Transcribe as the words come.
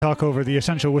talk over the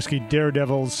Essential Whiskey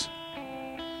Daredevils.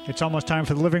 It's almost time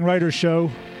for the Living Writers Show,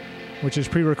 which is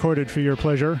pre-recorded for your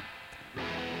pleasure.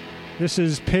 This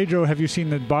is Pedro, Have You Seen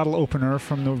the Bottle Opener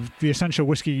from the Essential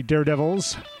Whiskey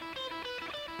Daredevils.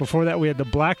 Before that, we had the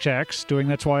Blackjacks doing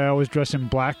That's Why I Always Dress in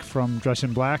Black from Dress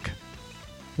in Black.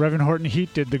 Reverend Horton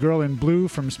Heat did The Girl in Blue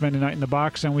from Spend a Night in the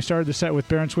Box. And we started the set with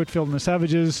Barence Whitfield and the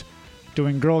Savages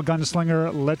doing Girl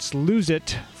Gunslinger, Let's Lose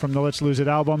It from the Let's Lose It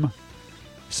album.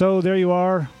 So there you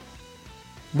are.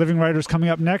 Living Writers coming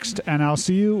up next, and I'll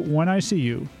see you when I see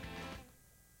you.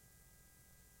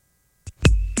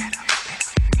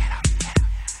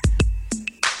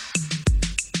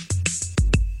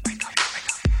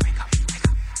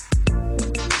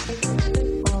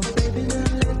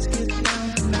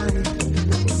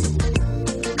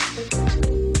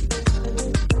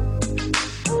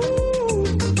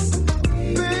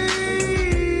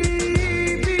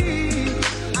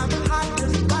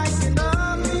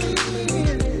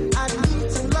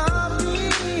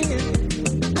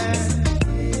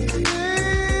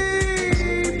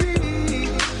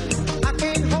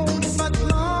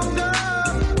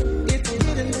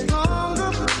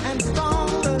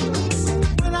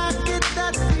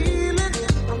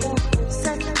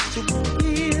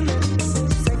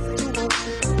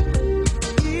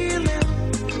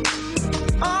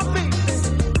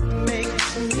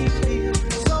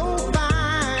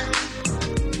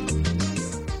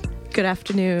 Good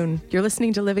afternoon. You're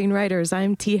listening to Living Writers.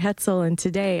 I'm T. Hetzel, and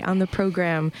today on the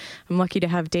program, I'm lucky to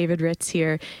have David Ritz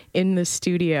here in the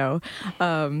studio.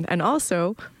 And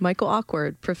also Michael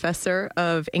Awkward, professor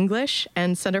of English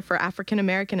and Center for African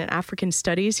American and African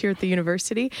Studies here at the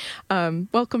university.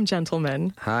 Welcome,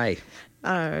 gentlemen. Hi.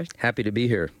 Happy to be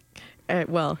here.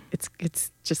 Well,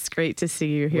 it's just great to see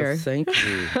you here. Well, thank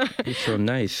you. You're so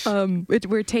nice.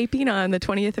 We're taping on the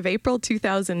 20th of April,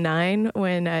 2009,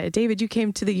 when, David, you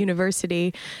came to the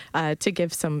university to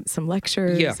give some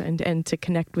lectures and to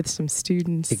connect with some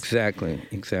students. Exactly.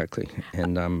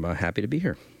 And I'm happy to be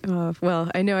here. Well,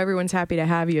 I know everyone's happy to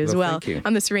have you as well thank you.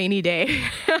 On this rainy day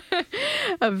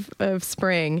of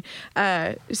spring.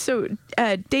 So,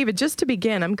 David, just to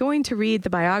begin, I'm going to read the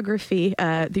biography,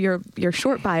 your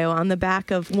short bio on the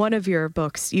back of one of your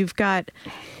books. You've got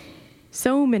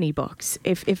so many books.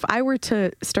 If I were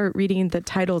to start reading the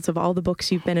titles of all the books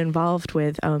you've been involved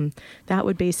with, that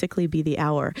would basically be the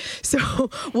hour. So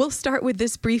we'll start with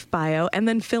this brief bio and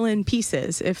then fill in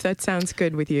pieces, if that sounds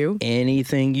good with you.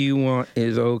 Anything you want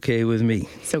is okay with me.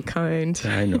 So kind.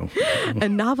 I know. A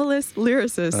novelist,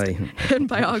 lyricist, and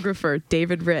biographer,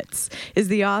 David Ritz, is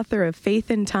the author of Faith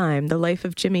in Time, The Life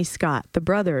of Jimmy Scott, The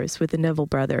Brothers with the Neville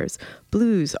Brothers,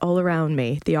 Blues All Around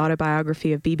Me, the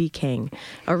autobiography of B.B. King,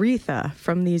 Aretha,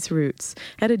 From These Roots,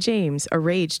 Etta James, A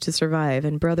Rage to Survive,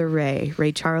 and Brother Ray,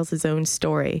 Ray Charles' Own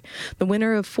Story, the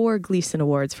winner of 4 Gleason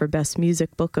Awards for Best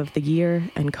Music Book of the Year,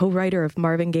 and co-writer of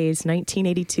Marvin Gaye's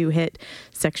 1982 hit,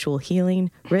 Sexual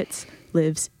Healing. Ritz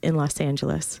lives in Los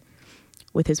Angeles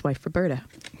with his wife, Roberta.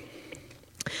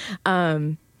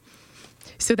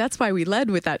 So that's why we led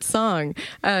with that song.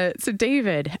 So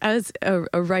David, as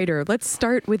a writer, let's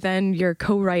start with then your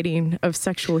co-writing of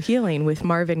Sexual Healing with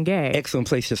Marvin Gaye. Excellent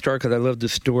place to start because I love the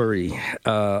story.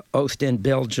 Ostend,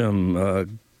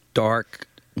 Belgium, dark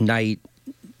night,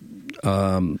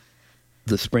 the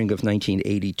spring of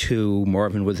 1982.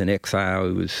 Marvin was in exile.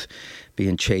 He was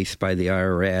being chased by the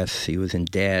IRS. He was in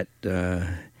debt.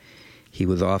 He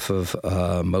was off of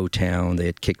Motown. They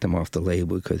had kicked him off the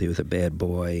label because he was a bad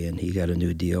boy, and he got a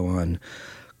new deal on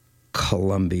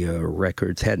Columbia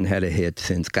Records. Hadn't had a hit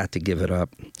since Got to Give It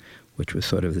Up, which was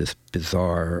sort of this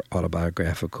bizarre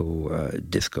autobiographical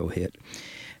disco hit.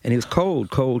 And he was cold.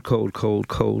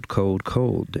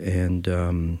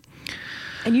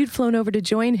 And you'd flown over to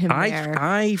join him there.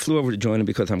 I flew over to join him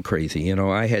because I'm crazy. You know,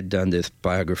 I had done this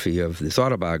autobiography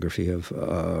of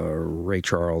Ray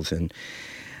Charles, and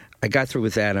I got through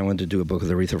with that. I wanted to do a book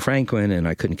with Aretha Franklin, and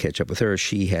I couldn't catch up with her.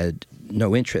 She had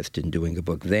no interest in doing a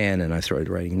book then, and I started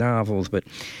writing novels. But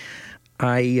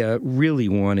I really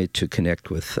wanted to connect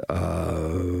with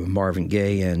Marvin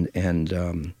Gaye,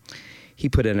 and he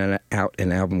put out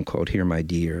an album called Hear My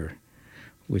Dear,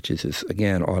 which is this,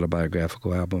 again,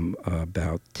 autobiographical album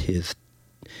about his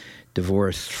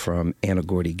divorce from Anna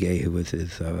Gordy Gaye, who was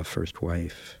his first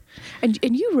wife. And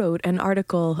you wrote an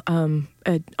article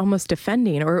almost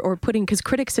defending or putting, because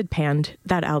critics had panned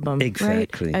that album,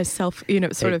 exactly, right? As sort of.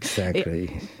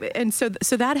 And so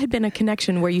that had been a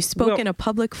connection where you spoke in a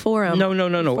public forum. No.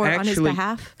 Actually, on his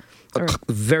behalf?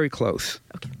 Very close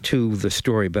to the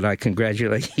story, but I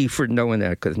congratulate you for knowing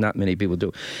that because not many people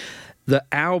do. The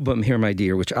album, Hear My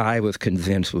Dear, which I was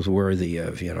convinced was worthy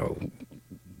of,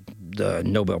 the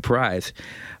Nobel Prize,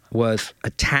 was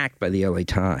attacked by the LA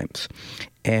Times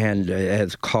and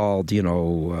as called,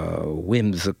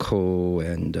 whimsical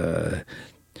and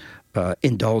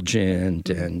indulgent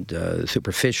and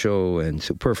superficial and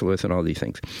superfluous and all these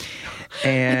things.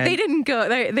 And they didn't go.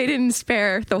 They didn't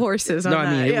spare the horses on that. No,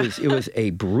 I mean, it was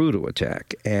a brutal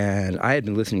attack. And I had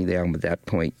been listening to the album at that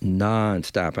point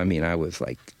nonstop. I mean, I was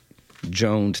like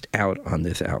jonesed out on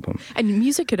this album. And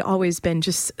music had always been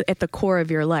just at the core of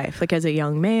your life, like as a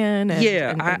young man. And,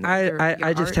 yeah, and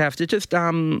I just have to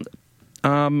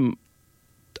a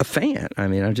fan. I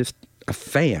mean, I'm just a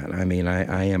fan. I mean,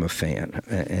 I am a fan,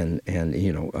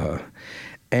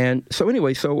 and so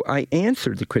anyway, so I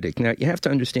answered the critic. Now you have to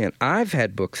understand, I've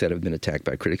had books that have been attacked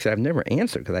by critics that I've never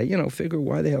answered because I, figure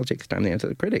why the hell takes time to answer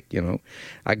the critic?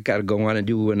 I got to go on and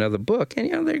do another book,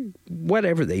 and they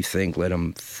whatever they think, let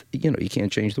them. You can't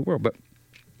change the world. But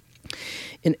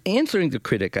in answering the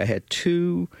critic, I had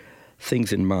two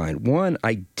things in mind. One,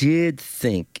 I did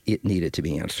think it needed to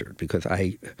be answered because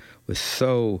I was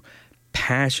so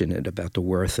passionate about the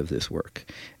worth of this work.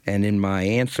 And in my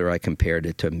answer, I compared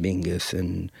it to Mingus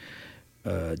and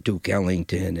Duke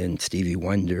Ellington and Stevie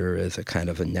Wonder as a kind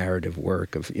of a narrative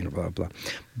work of, blah, blah.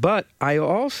 But I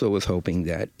also was hoping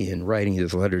that in writing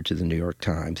his letter to the New York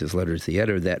Times, his letter to the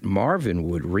editor, that Marvin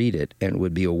would read it and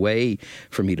would be a way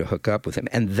for me to hook up with him.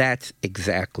 And that's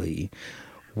exactly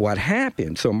what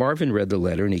happened. So Marvin read the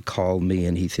letter and he called me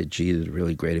and he said, gee, it's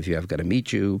really great of you. I've got to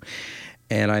meet you.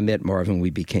 And I met Marvin, we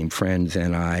became friends,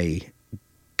 and I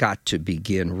got to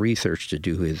begin research to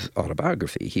do his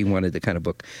autobiography. He wanted the kind of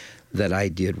book that I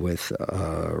did with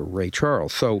Ray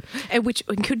Charles. So, and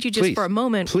could you just for a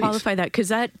moment qualify that? Because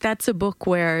that's a book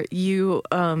where you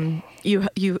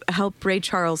helped Ray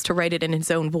Charles to write it in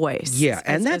his own voice. Yeah,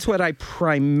 and that's what I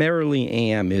primarily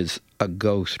am, is a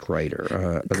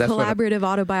ghostwriter. Collaborative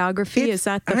autobiography, is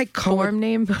that the form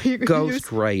name?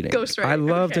 Ghostwriting. Ghostwriting. I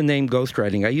love the name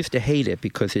ghostwriting. I used to hate it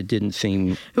because it didn't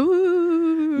seem...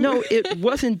 Ooh. No, it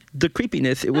wasn't the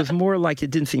creepiness. It was more like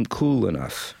it didn't seem cool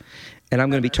enough. And I'm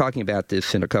going to be talking about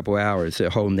this in a couple hours, the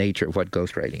whole nature of what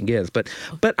ghostwriting is. But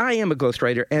I am a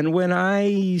ghostwriter, and when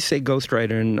I say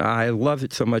ghostwriter, and I love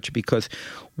it so much because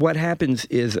what happens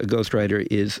is a ghostwriter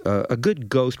is a good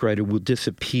ghostwriter will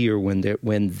disappear when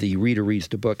the reader reads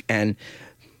the book and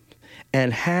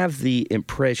have the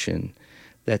impression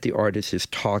that the artist is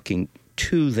talking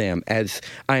to them as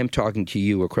I am talking to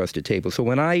you across the table. So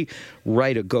when I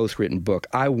write a ghostwritten book,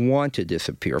 I want to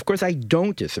disappear. Of course, I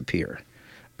don't disappear.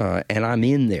 And I'm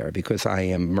in there because I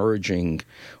am merging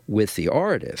with the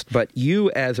artist. But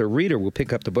you, as a reader, will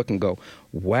pick up the book and go,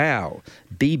 wow,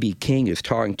 B.B. King is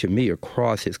talking to me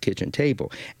across his kitchen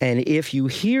table. And if you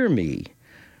hear me,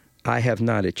 I have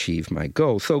not achieved my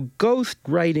goal. So ghost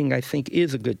writing, I think,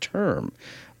 is a good term.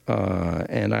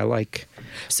 And I like...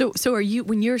 So are you,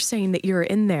 when you're saying that you're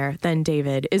in there, then,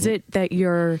 David, is it that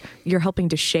you're helping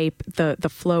to shape the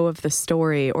flow of the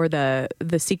story or the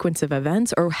sequence of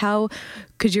events, or how?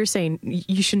 Because you're saying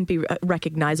you shouldn't be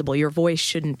recognizable, your voice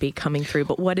shouldn't be coming through.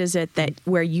 But what is it that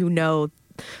where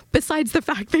besides the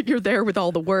fact that you're there with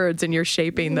all the words and you're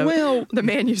shaping the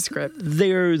manuscript?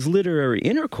 There's literary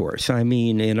intercourse. I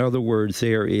mean, in other words,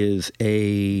 there's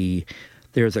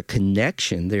a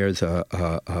connection. There's a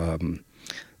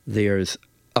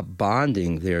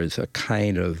bonding. There's a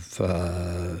kind of,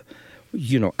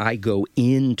 I go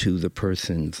into the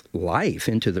person's life,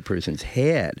 into the person's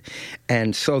head.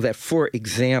 And so that, for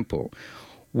example,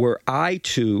 were I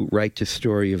to write the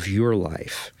story of your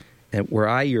life, and were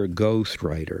I your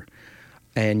ghostwriter,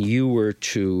 and you were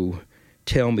to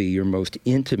tell me your most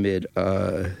intimate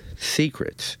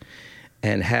secrets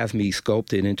and have me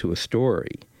sculpt it into a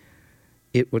story,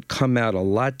 it would come out a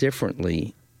lot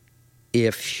differently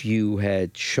if you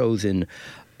had chosen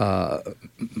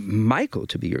Michael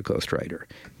to be your ghostwriter,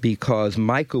 because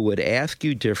Michael would ask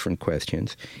you different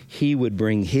questions. He would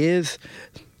bring his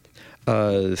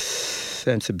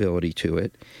sensibility to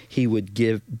it. He would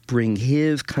bring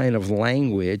his kind of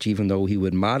language, even though he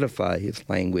would modify his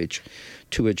language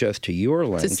to adjust to your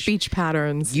language. To speech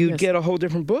patterns. You'd get a whole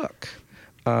different book.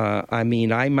 I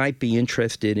mean, I might be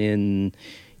interested in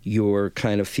your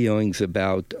kind of feelings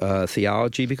about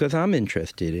theology because I'm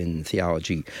interested in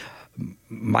theology.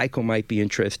 Michael might be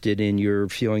interested in your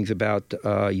feelings about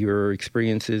your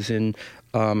experiences in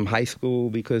high school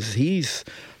because he's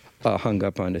hung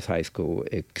up on his high school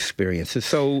experiences.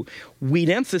 So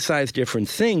we'd emphasize different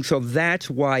things, so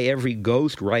that's why every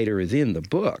ghost writer is in the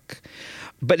book.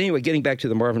 But anyway, getting back to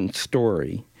the Marvin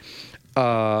story,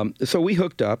 so we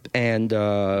hooked up, and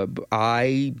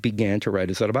I began to write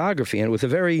his autobiography, and it was a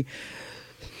very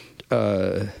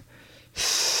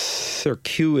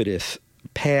circuitous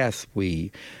path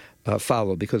we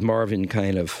followed, because Marvin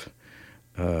kind of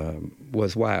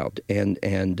was wild. And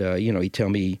he'd tell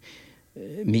me,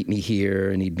 meet me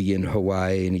here, and he'd be in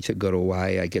Hawaii, and he'd say, go to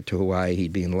Hawaii. I'd get to Hawaii.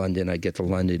 He'd be in London. I'd get to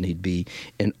London. He'd be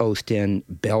in Ostend,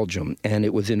 Belgium. And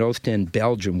it was in Ostend,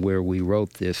 Belgium, where we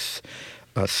wrote this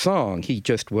song. He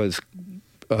just was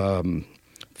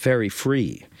very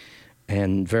free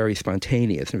and very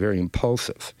spontaneous and very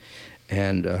impulsive.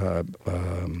 And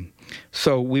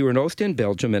so we were in Ostend,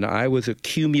 Belgium, and I was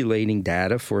accumulating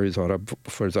data for his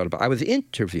autobiography. I was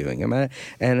interviewing him,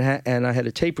 and I had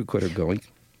a tape recorder going.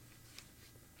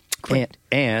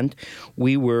 And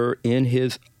we were in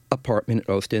his apartment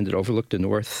in Ostend that overlooked the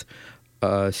North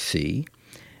Sea,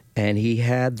 and he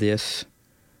had this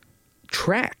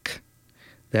track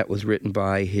that was written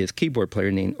by his keyboard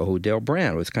player named Odell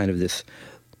Brown. It was kind of this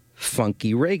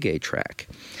funky reggae track.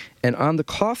 And on the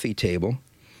coffee table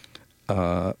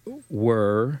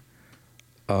were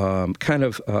kind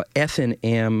of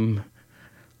S&M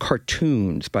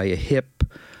cartoons by a hip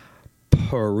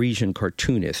Parisian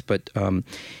cartoonist, but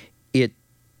it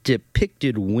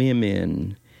depicted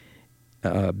women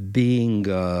being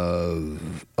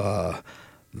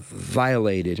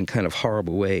violated in kind of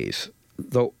horrible ways,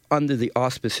 though under the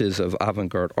auspices of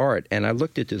avant-garde art. And I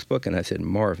looked at this book and I said,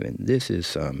 Marvin, this is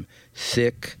some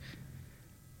sick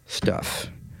stuff.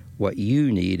 What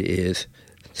you need is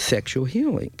sexual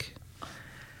healing.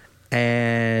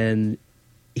 And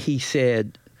he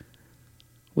said,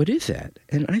 what is that?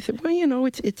 And I said, well,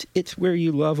 it's where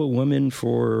you love a woman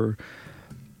for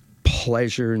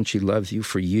pleasure and she loves you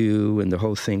for you, and the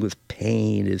whole thing with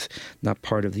pain is not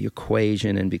part of the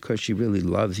equation, and because she really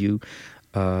loves you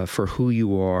for who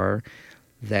you are,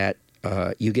 that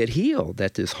you get healed,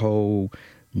 that this whole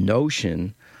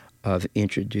notion of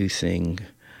introducing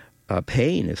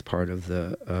pain as part of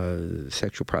the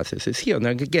sexual process is healed. Now,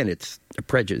 again, it's a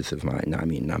prejudice of mine. I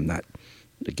mean, I'm not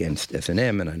against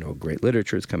S&M, and I know great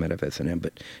literature has come out of S&M,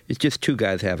 but it's just two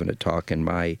guys having a talk and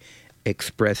my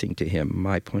expressing to him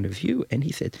my point of view. And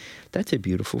he said, that's a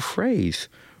beautiful phrase.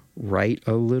 Write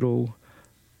a little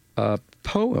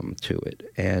poem to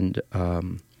it. And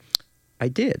I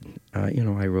did.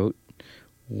 I wrote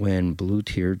When Blue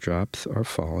Teardrops Are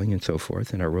Falling and so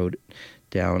forth, and I wrote it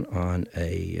down on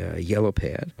a yellow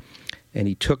pad. And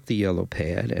he took the yellow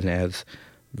pad, and as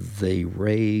the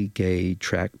reggae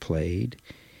track played,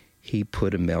 he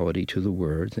put a melody to the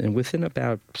words, and within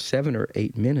about 7 or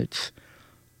 8 minutes,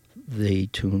 the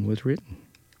tune was written.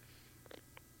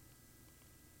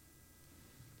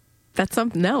 That's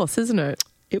something else, isn't it?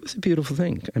 It was a beautiful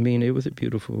thing. I mean, it was a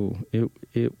beautiful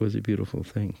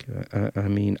thing. I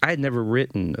mean, I had never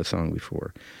written a song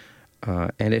before,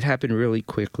 and it happened really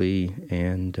quickly,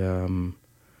 and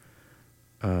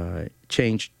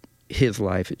changed his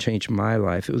life. It changed my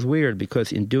life. It was weird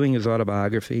because in doing his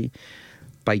autobiography,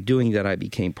 by doing that, I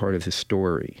became part of his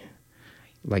story.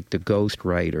 Like the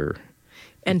ghostwriter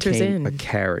enters in a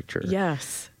character.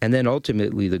 Yes. And then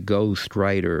ultimately the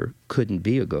ghostwriter couldn't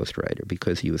be a ghostwriter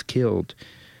because he was killed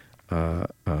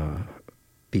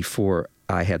before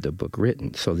I had the book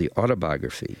written. So the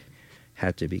autobiography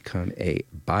had to become a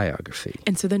biography.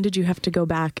 And so then did you have to go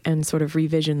back and sort of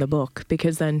revision the book,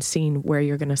 because then seeing where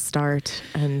you're going to start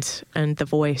and the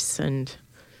voice and...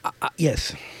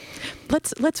 Yes.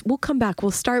 We'll come back. We'll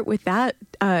start with that.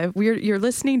 You're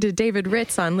listening to David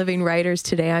Ritz on Living Writers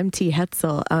today. I'm T.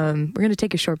 Hetzel. We're going to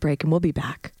take a short break and we'll be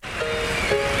back.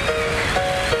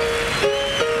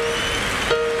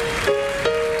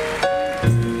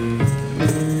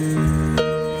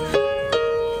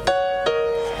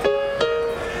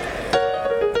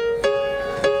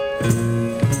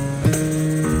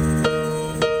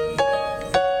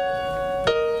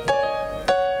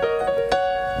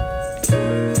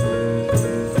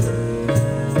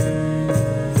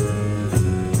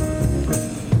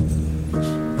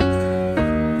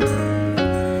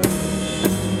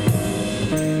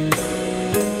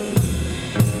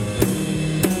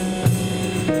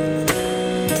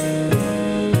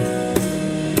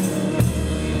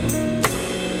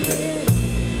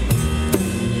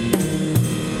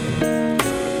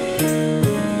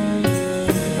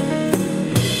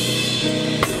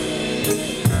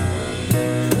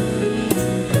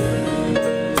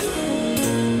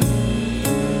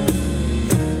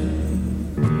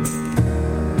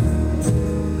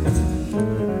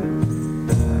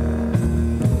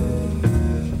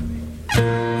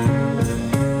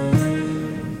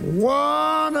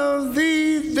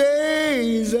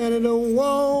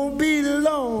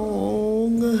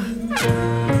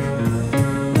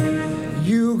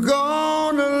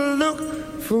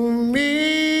 For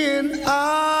me and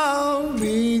I'll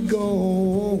be gone.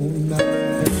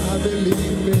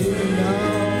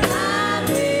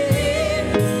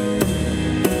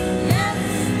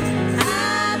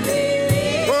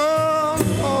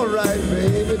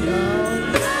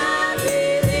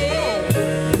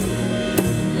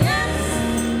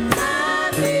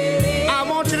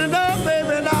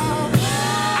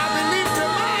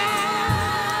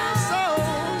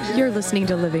 listening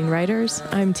to Living Writers.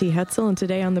 I'm T. Hetzel, and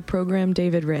today on the program,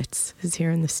 David Ritz is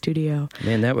here in the studio.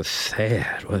 Man, that was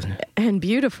sad, wasn't it? And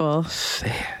beautiful.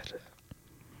 Sad.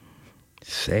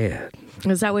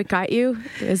 Is that what got you?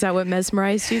 Is that what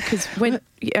mesmerized you? Because when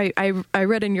I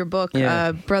read in your book,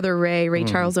 Brother Ray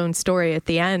Charles' own story at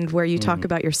the end, where you talk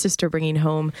about your sister bringing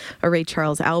home a Ray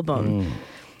Charles album.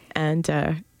 And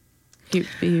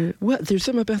you... Well, there's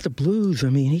something about the blues. I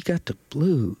mean, he got the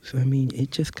blues. I mean,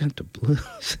 it just got the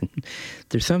blues.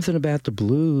 There's something about the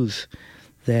blues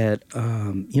that,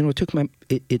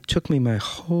 it took me my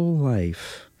whole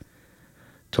life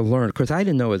to learn. Of course, I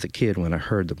didn't know as a kid when I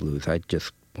heard the blues. I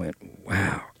just went,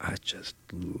 wow, I just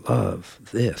love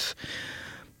this.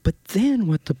 But then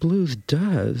what the blues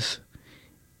does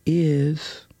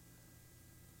is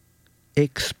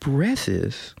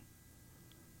expresses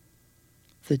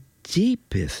the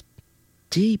deepest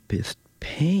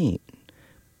pain.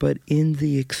 But in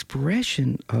the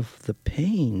expression of the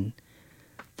pain,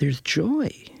 there's joy.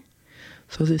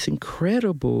 So this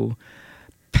incredible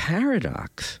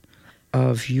paradox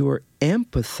of your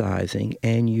empathizing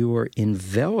and you're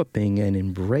enveloping and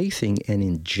embracing and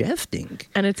ingesting.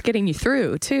 And it's getting you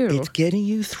through, too. It's getting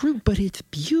you through, but it's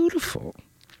beautiful.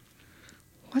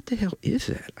 What the hell is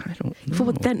that? I don't know.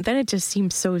 Well, then it just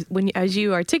seems so, as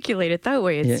you articulate it that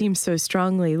way, it seems so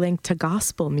strongly linked to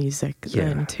gospel music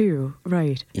then, too.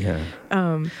 Right. Yeah.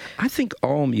 I think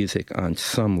all music on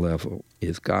some level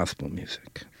is gospel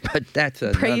music. But that's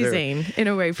another... Praising, in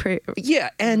a way. Yeah,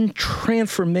 and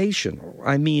transformational.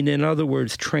 I mean, in other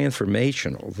words,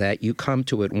 transformational, that you come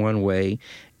to it one way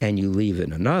and you leave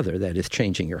it another, that is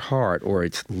changing your heart, or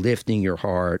it's lifting your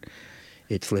heart,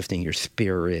 it's lifting your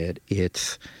spirit,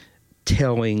 it's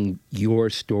telling your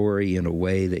story in a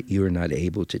way that you're not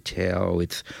able to tell,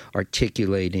 it's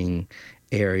articulating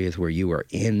areas where you are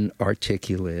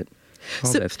inarticulate.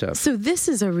 All that stuff. So this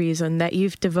is a reason that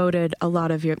you've devoted a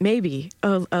lot of your, maybe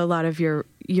a lot of your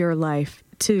life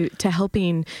to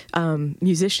helping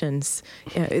musicians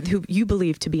who you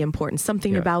believe to be important.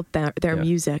 Something about their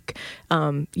music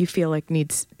you feel like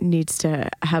needs to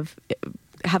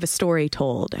have a story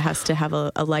told. It has to have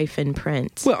a life in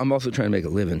print. Well, I'm also trying to make a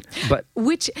living, but I'm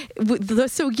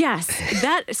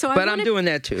doing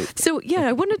that too. So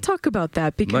I want to talk about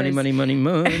that because money.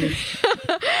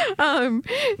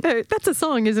 That's a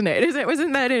song, isn't it?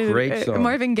 Wasn't that in Great song.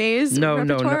 Marvin Gaye's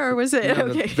repertoire, or was it? No,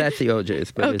 that's the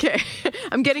OJ's. But okay,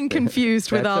 I'm getting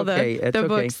confused with all the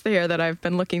books there that I've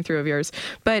been looking through of yours.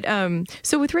 But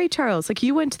so with Ray Charles, like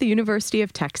you went to the University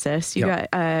of Texas, you got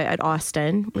at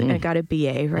Austin, and got a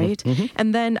BA, right?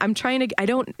 And then I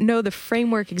don't know the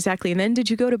framework exactly. And then did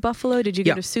you go to Buffalo? Did you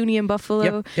go to SUNY in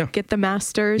Buffalo, get the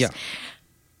master's? Yeah.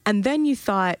 And then you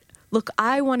thought, look,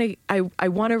 I want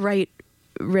to write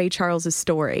Ray Charles's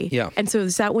story. Yeah. And so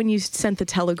is that when you sent the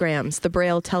telegrams, the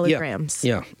Braille telegrams?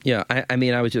 Yeah. I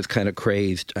mean, I was just kind of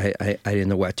crazed. I didn't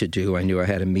know what to do. I knew I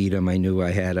had to meet him. I knew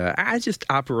I was just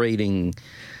operating.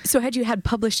 So had you had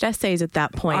published essays at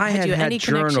that point? I had any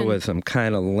journalism,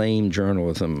 kind of lame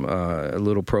journalism,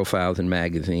 little profiles in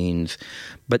magazines,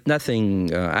 but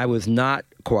nothing. I was not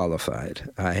qualified.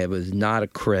 I was not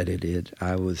accredited.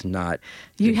 I was not.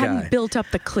 You hadn't built up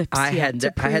the clips. I had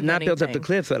not built up the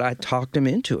clips, but I talked him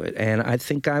into it, and I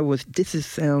think I was.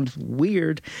 Sounds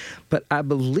weird, but I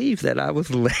believe that I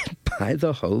was led by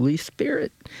the Holy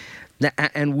Spirit. Now,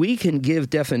 and we can give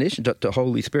definition to the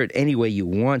Holy Spirit any way you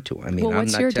want to. I mean, well,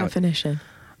 what's your definition?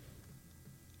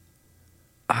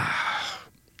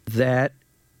 That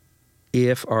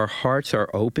if our hearts are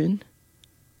open,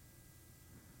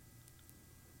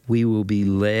 we will be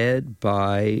led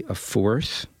by a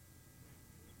force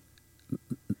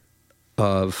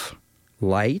of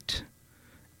light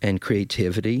and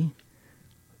creativity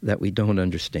that we don't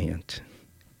understand,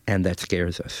 and that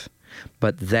scares us.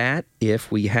 But that,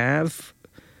 if we have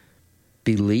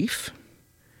belief,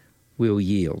 we'll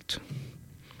yield.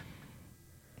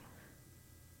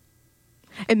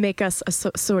 And make us a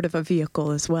sort of a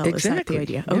vehicle as well. Exactly. Is that the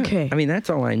idea? Yeah. Okay. I mean, that's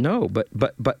all I know. But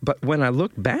when I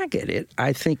look back at it,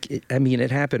 I think,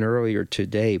 it happened earlier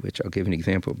today, which I'll give an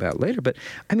example about later. But,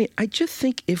 I mean, I just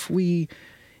think if we're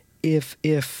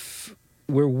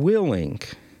willing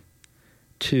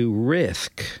to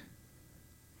risk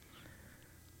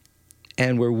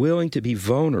and we're willing to be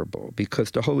vulnerable,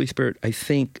 because the Holy Spirit, I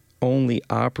think, only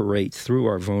operates through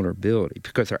our vulnerability,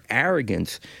 because our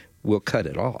arrogance will cut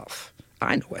it off.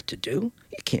 I know what to do.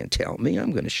 You can't tell me.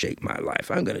 I'm going to shape my life.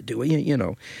 I'm going to do it,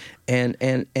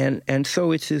 And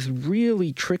so it's this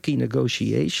really tricky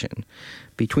negotiation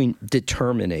between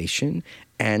determination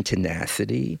and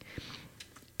tenacity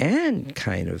and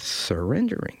kind of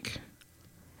surrendering.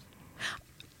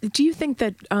 do you think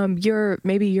that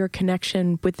your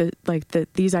connection with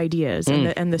these ideas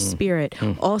and the spirit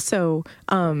also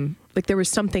like there was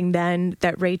something then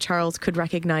that Ray Charles could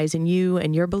recognize in you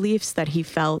and your beliefs that he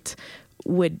felt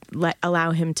would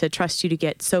allow him to trust you to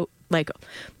get so, like,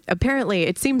 apparently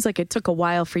it seems like it took a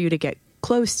while for you to get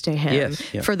close to him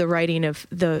for the writing of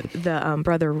the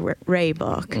Brother Ray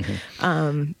book.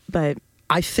 But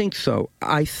I think so.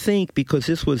 I think because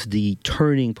this was the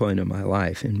turning point of my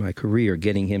life, in my career,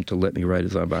 getting him to let me write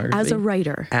his autobiography. As a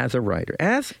writer. As a writer.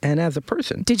 As a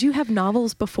person. Did you have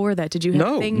novels before that? Did you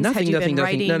have things? Nothing, Had you nothing, been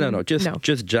nothing. writing? No.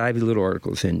 Just jivey little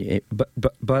articles.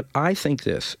 But I think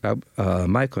this.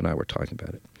 Michael and I were talking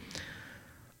about it.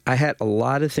 I had a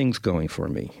lot of things going for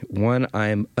me. One,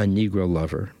 I'm a Negro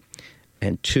lover.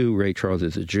 And two, Ray Charles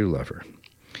is a Jew lover.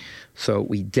 So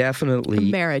we definitely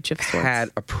a marriage of sorts. Had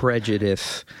a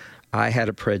prejudice. I had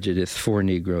a prejudice for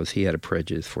Negroes. He had a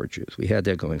prejudice for Jews. We had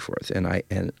that going for us, and I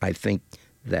think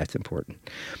that's important.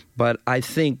 But I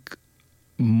think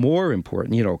more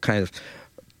important, kind of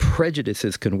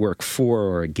prejudices can work for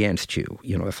or against you.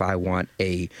 If I want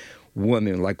a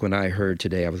woman, like when I heard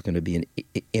today I was going to be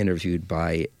interviewed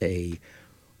by a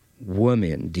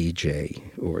woman DJ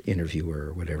or interviewer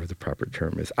or whatever the proper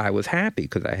term is, I was happy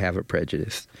because I have a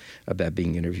prejudice about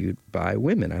being interviewed by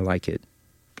women. I like it.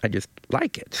 I just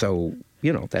like it. So,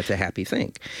 that's a happy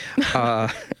thing.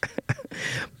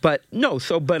 But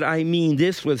I mean,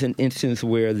 this was an instance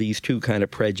where these two kind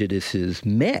of prejudices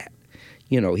met.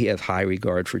 He has high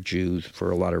regard for Jews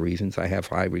for a lot of reasons. I have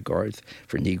high regards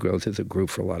for Negroes as a group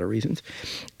for a lot of reasons.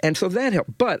 And so that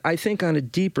helped. But I think on a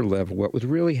deeper level, what was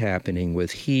really happening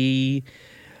was he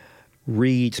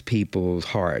reads people's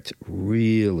hearts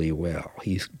really well.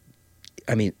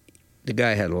 The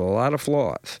guy had a lot of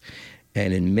flaws.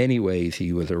 And in many ways,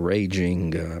 he was a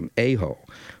raging a-hole,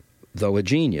 though a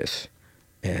genius.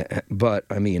 But,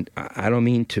 I don't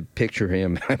mean to picture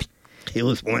him... He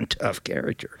was one tough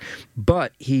character,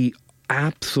 but he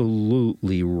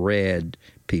absolutely read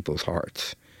people's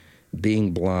hearts,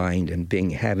 being blind and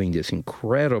having this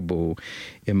incredible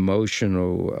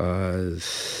emotional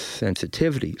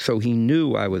sensitivity. So he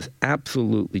knew I was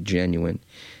absolutely genuine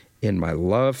in my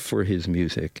love for his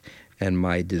music and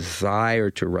my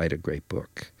desire to write a great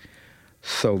book.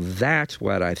 So that's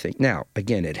what I think. Now,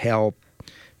 again, it helped.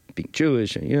 Being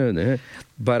Jewish,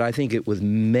 but I think it was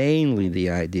mainly the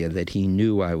idea that he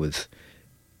knew I was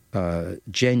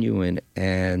genuine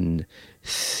and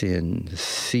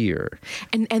sincere.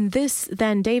 And this,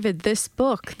 then, David, this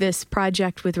book, this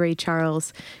project with Ray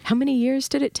Charles, how many years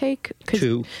did it take?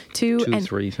 Two, and,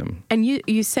 3. And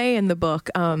you say in the book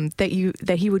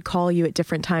that he would call you at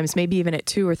different times, maybe even at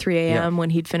 2 or 3 a.m. when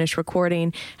he'd finish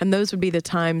recording, and those would be the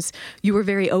times you were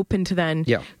very open to then.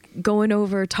 Yeah. Going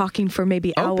over, talking for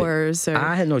maybe hours. Or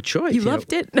I had no choice. You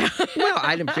loved it? Well,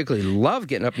 I didn't particularly love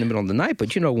getting up in the middle of the night,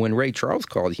 but when Ray Charles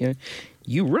calls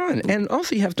you run. And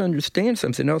also you have to understand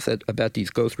something else about these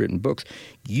ghost-written books.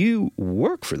 You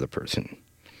work for the person.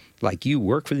 Like you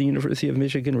work for the University of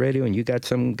Michigan Radio and you got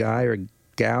some guy or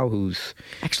gal who's...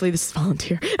 Actually, this is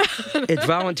volunteer. It's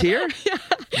volunteer? Yeah.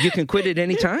 You can quit at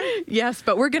any time? Yes,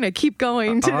 but we're going to keep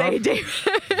going today, David.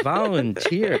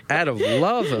 Volunteer out of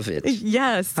love of it.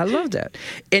 Yes. I love that.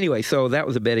 Anyway, so that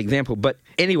was a bad example. But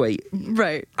anyway,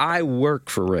 right. I work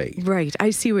for Ray. Right. I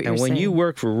see what you're saying. And when you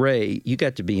work for Ray, you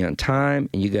got to be on time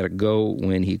and you got to go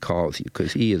when he calls you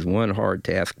because he is one hard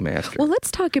taskmaster. Well,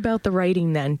 let's talk about the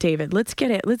writing then, David. Let's get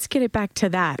it back to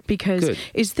that because Good.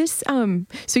 Is this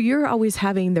so you're always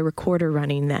having the recorder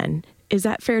running then? Is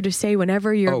that fair to say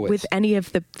whenever you're with any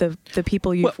of the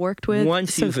people you've worked with?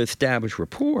 Once you've established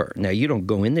rapport. Now, you don't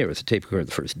go in there as a tape recorder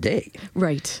the first day.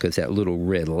 Right. Because that little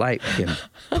red light can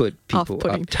put people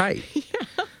uptight.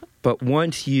 Yeah. But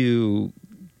once two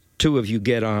of you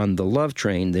get on the love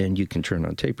train, then you can turn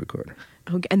on tape recorder.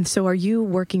 Okay. And so are you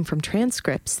working from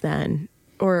transcripts then?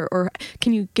 Or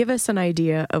can you give us an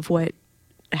idea of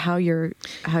how you're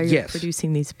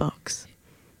producing these books?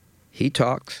 He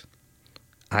talks.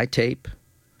 I tape,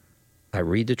 I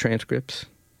read the transcripts.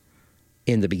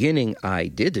 In the beginning, I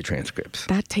did the transcripts.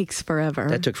 That takes forever.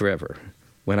 That took forever.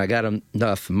 When I got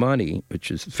enough money, which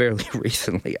is fairly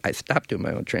recently, I stopped doing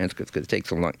my own transcripts because it takes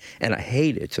so long. And I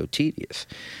hate it. It's so tedious.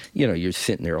 You're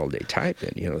sitting there all day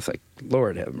typing. It's like,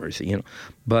 Lord have mercy,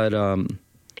 But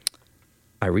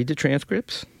I read the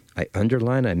transcripts, I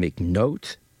underline, I make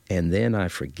notes, and then I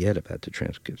forget about the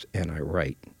transcripts and I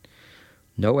write.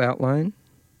 No outline.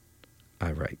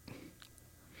 I write.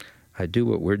 I do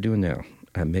what we're doing now.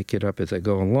 I make it up as I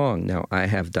go along. Now, I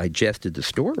have digested the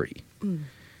story,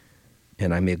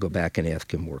 and I may go back and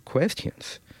ask him more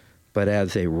questions. But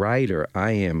as a writer,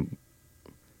 I am,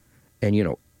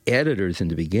 and editors in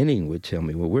the beginning would tell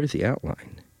me, well, where's the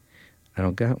outline? I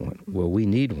don't got one. Well, we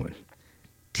need one.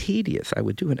 Tedious. I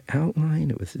would do an outline.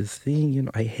 It was this thing,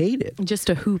 I hate it. Just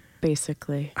a hoop,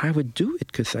 basically. I would do it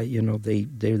because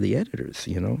they're the editors,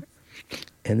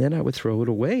 And then I would throw it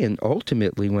away. And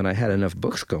ultimately, when I had enough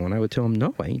books going, I would tell them,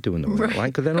 no, I ain't doing the outline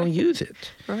because I don't use it.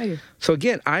 Right. So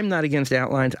again, I'm not against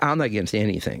outlines. I'm not against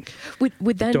anything.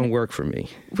 Would that don't work for me.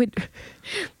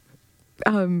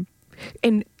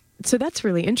 And so that's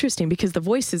really interesting because the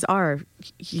voices are,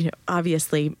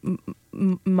 obviously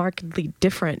markedly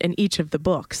different in each of the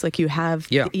books. Like you have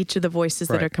each of the voices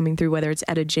that are coming through, whether it's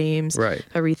Etta James,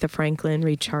 Aretha Franklin,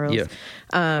 Ray Charles. Yeah.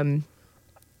 And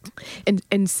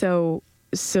so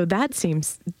that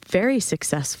seems very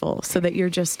successful, so that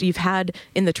you've had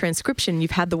in the transcription,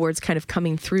 you've had the words kind of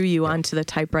coming through you onto the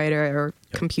typewriter or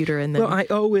computer. And then, well, I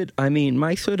owe it,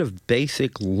 my sort of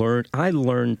basic I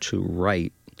learned to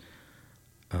write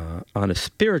on a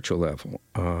spiritual level,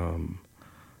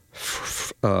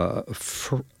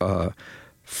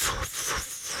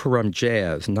 from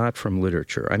jazz, not from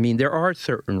literature. There are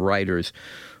certain writers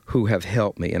who have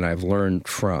helped me and I've learned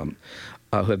from,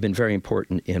 who have been very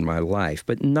important in my life,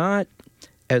 but not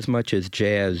as much as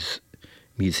jazz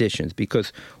musicians,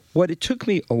 because what it took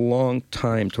me a long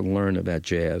time to learn about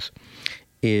jazz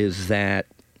is that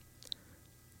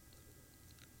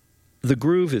the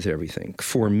groove is everything.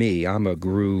 For me, I'm a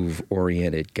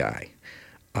groove-oriented guy.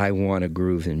 I want a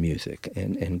groove in music,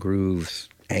 and grooves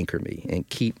anchor me and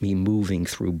keep me moving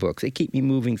through books. They keep me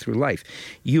moving through life.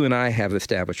 You and I have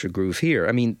established a groove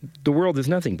here. The world is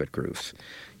nothing but grooves.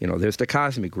 There's the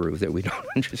cosmic groove that we don't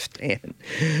understand.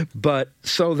 But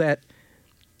so that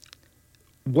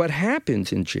what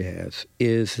happens in jazz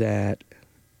is that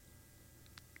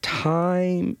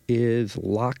time is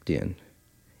locked in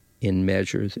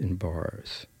measures and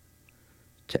bars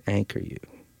to anchor you.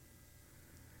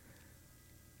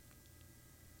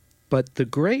 But the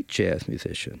great jazz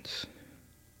musicians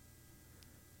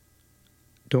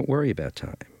don't worry about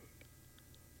time.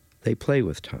 They play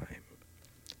with time.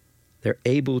 They're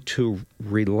able to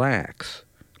relax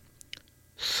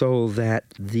so that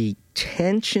the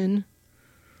tension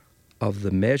of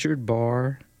the measured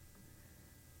bar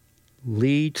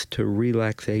leads to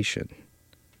relaxation.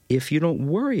 If you don't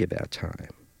worry about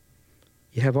time,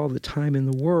 you have all the time in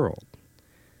the world.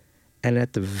 And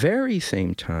at the very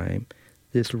same time,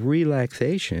 this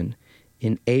relaxation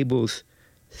enables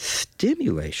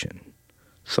stimulation.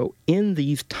 So in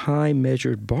these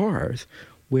time-measured bars,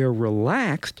 we're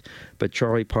relaxed, but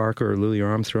Charlie Parker or Louis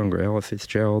Armstrong or Ella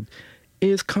Fitzgerald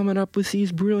is coming up with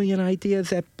these brilliant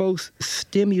ideas that both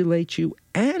stimulate you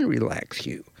and relax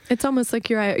you. It's almost like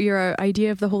your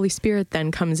idea of the Holy Spirit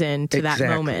then comes into that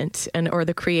moment, or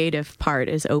the creative part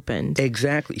is opened.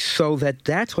 Exactly. So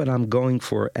that's what I'm going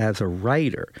for as a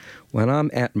writer. When I'm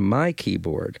at my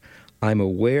keyboard, I'm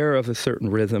aware of a certain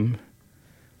rhythm,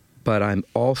 but I'm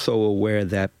also aware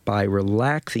that by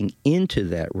relaxing into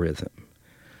that rhythm,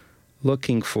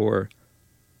 looking for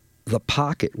the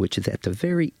pocket, which is at the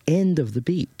very end of the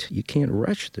beat. You can't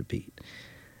rush the beat.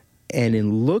 And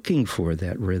in looking for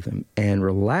that rhythm and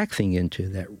relaxing into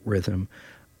that rhythm,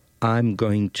 I'm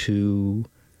going to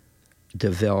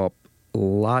develop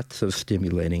lots of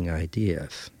stimulating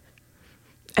ideas.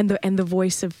 And the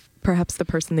voice of perhaps the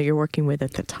person that you're working with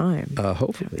at the time.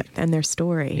 Hopefully. And their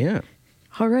story. Yeah.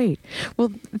 All right.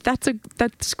 Well,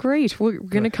 that's great. We're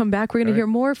going to come back. We're going to hear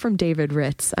more from David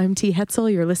Ritz. I'm T. Hetzel.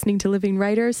 You're listening to Living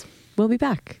Writers. We'll be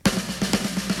back.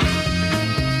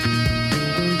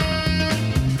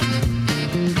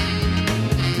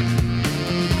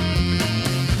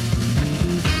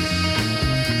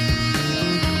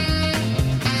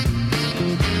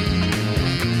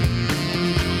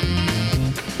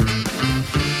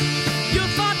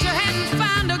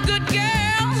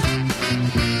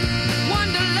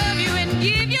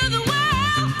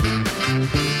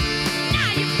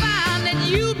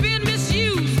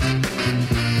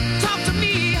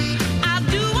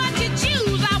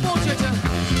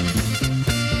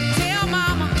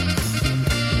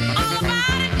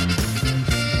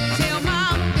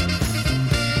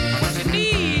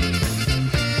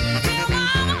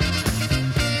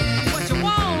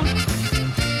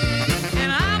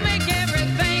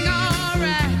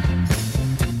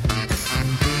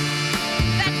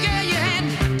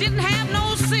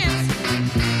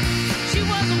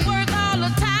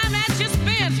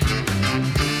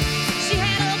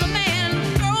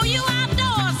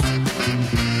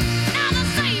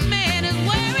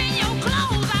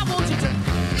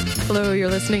 Hello, you're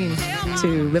listening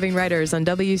to Living Writers on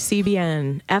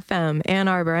WCBN FM Ann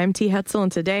Arbor. I'm T. Hetzel,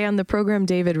 and today on the program,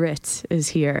 David Ritz is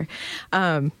here.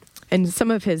 and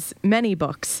some of his many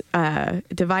books,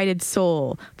 Divided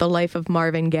Soul, The Life of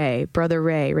Marvin Gaye, Brother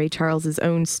Ray Charles's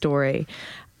own story,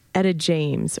 Etta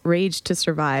James, Rage to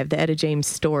Survive, the Etta James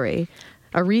story,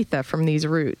 Aretha from These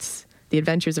Roots, The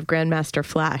Adventures of Grandmaster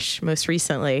Flash, most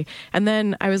recently. And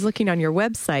then I was looking on your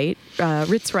website,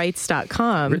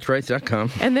 ritzwrites.com.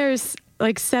 Ritzwrites.com. And there's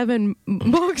like 7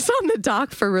 books on the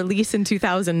dock for release in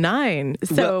 2009.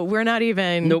 So we're not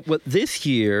even... No, well, this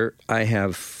year I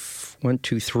have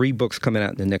 3 books coming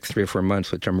out in the next 3 or 4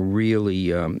 months, which I'm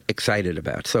really excited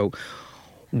about. So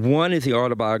one is the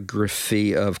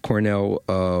autobiography of Cornel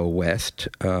West,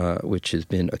 which has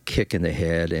been a kick in the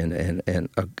head and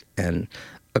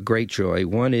a great joy.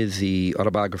 One is the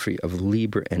autobiography of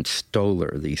Leiber and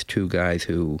Stoller, these 2 guys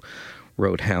who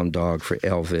wrote Hound Dog for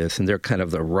Elvis, and they're kind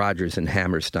of the Rodgers and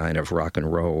Hammerstein of rock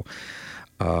and roll.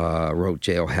 Wrote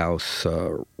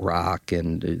Jailhouse Rock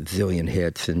and a zillion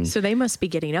hits, and so they must be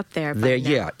getting up there. By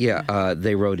now. Yeah.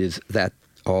 They wrote That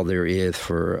All There Is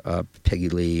for Peggy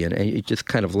Lee, and it's just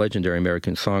kind of legendary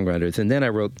American songwriters. And then I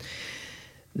wrote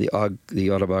the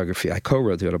autobiography. I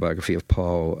co-wrote the autobiography of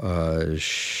Paul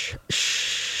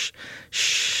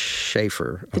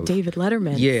Schaefer, the David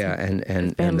Letterman. Yeah,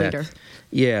 and band leader.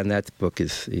 Yeah, and that book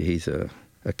he's a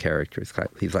character.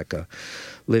 He's like a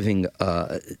living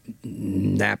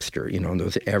Napster,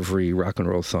 knows every rock and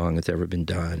roll song that's ever been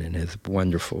done, and has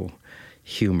wonderful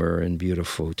humor and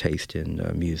beautiful taste in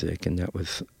music, and that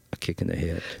was a kick in the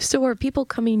head. So are people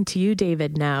coming to you,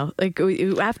 David, now? Like,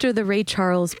 after the Ray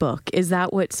Charles book, is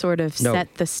that what sort of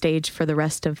set the stage for the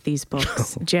rest of these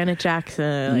books? No. Janet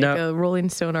Jackson, Rolling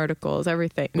Stone articles,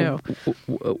 everything? No.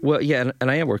 Well, yeah,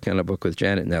 and I am working on a book with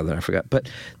Janet now that I forgot. But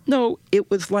no, it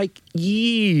was like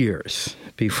years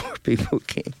before people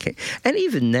came. And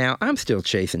even now, I'm still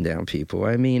chasing down people.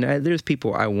 I mean, there's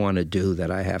people I want to do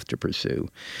that I have to pursue.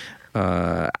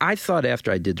 I thought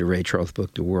after I did the Ray Charles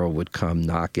book, the world would come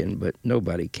knocking, but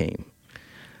nobody came.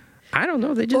 I don't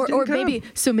know. They just didn't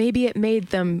come. Maybe it made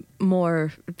them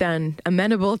more than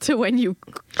amenable to when you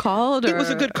called. It was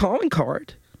a good calling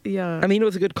card. Yeah. I mean, it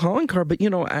was a good calling card, but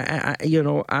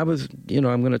I was,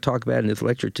 I'm going to talk about in this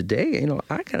lecture today.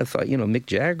 I kind of thought, Mick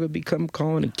Jagger would become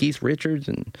calling, and Keith Richards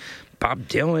and Bob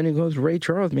Dylan, and goes Ray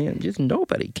Charles. Man, just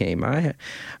nobody came. I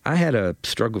had a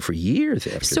struggle for years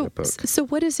after the book. So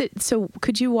what is it? So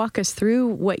could you walk us through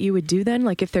what you would do then?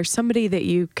 Like, if there's somebody that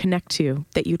you connect to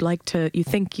that you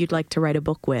think you'd like to write a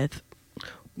book with,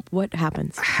 what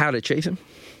happens? How to chase him?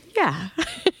 Yeah,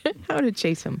 how to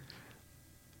chase him.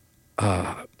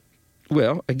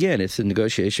 Well, again, it's a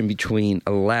negotiation between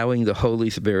allowing the Holy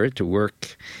Spirit to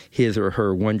work his or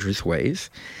her wondrous ways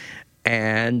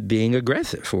and being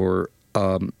aggressive or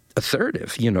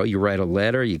assertive. You write a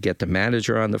letter, you get the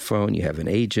manager on the phone, you have an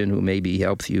agent who maybe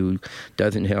helps you,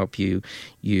 doesn't help you,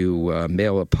 you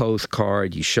mail a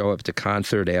postcard, you show up to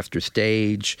concert after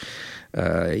stage.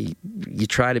 You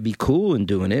try to be cool in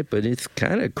doing it, but it's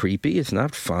kind of creepy. It's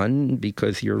not fun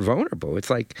because you're vulnerable. It's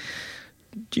like,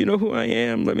 do you know who I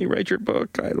am? Let me write your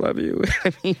book. I love you.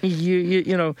 I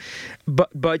mean,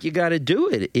 but you got to do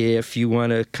it if you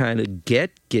want to kind of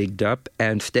get gigged up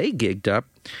and stay gigged up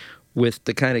with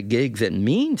the kind of gigs that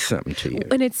mean something to you.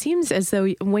 And it seems as though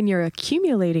when you're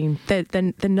accumulating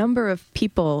the number of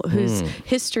people whose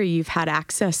history you've had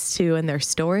access to and their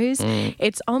stories,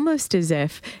 it's almost as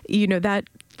if,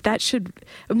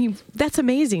 that's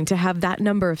amazing to have that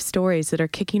number of stories that are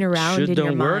kicking around in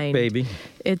your mind. Should don't work, baby.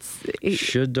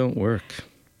 Should don't work.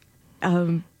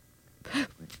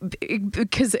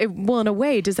 Because, in a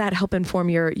way, does that help inform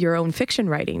your own fiction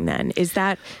writing then? Is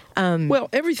that... Well,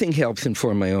 everything helps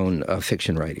inform my own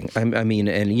fiction writing. I mean,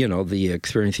 the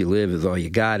experience you live is all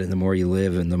you got, and the more you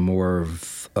live and the more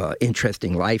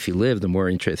interesting life you live, the more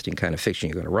interesting kind of fiction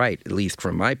you're going to write, at least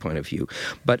from my point of view.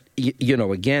 But,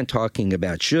 again, talking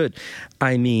about should,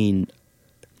 I mean...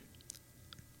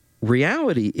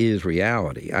 Reality is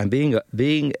reality. I'm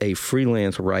being a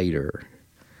freelance writer,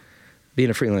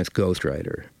 being a freelance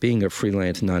ghostwriter, being a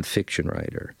freelance nonfiction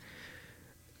writer,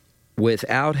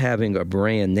 without having a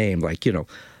brand name like,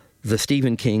 the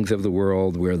Stephen Kings of the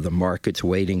world, where the market's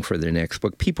waiting for their next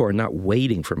book. People are not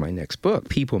waiting for my next book.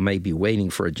 People may be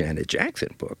waiting for a Janet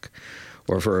Jackson book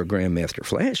or for a Grandmaster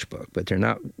Flash book, but they're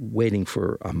not waiting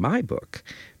for my book.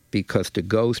 Because the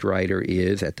ghostwriter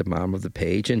is at the bottom of the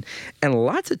page. And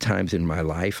lots of times in my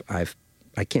life, I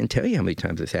can't tell you how many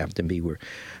times this happened to me where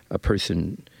a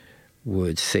person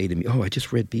would say to me, "Oh, I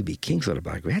just read B.B. King's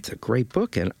autobiography. That's a great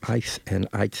book." And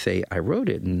I'd say, "I wrote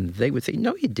it." And they would say,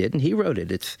 "No, you didn't. He wrote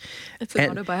it. It's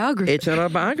an autobiography. It's an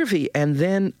autobiography." And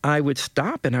then I would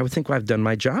stop and I would think, well, I've done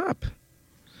my job.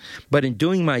 But in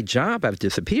doing my job, I've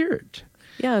disappeared.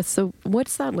 Yeah, so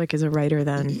what's that like as a writer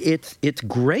then? It's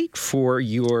great for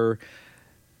your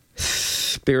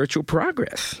spiritual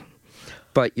progress.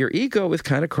 But your ego is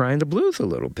kind of crying the blues a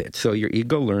little bit. So your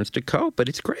ego learns to cope, but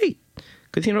it's great.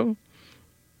 Because,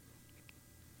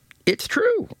 it's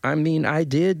true. I mean, I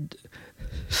did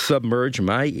submerge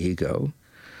my ego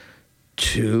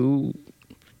to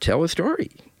tell a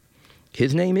story.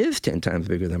 His name is 10 times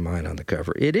bigger than mine on the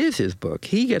cover. It is his book.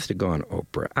 He gets to go on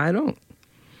Oprah. I don't.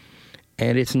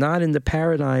 And it's not in the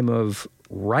paradigm of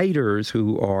writers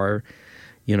who are,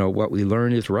 what we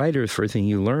learn as writers, first thing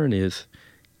you learn is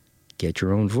get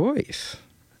your own voice.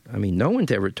 I mean, no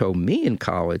one's ever told me in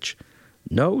college,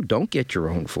 no, don't get your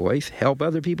own voice. Help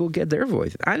other people get their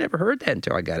voice. I never heard that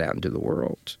until I got out into the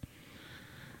world.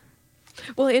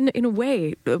 Well, in a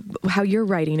way, how you're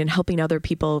writing and helping other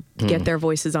people get their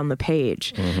voices on the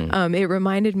page, it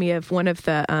reminded me of one of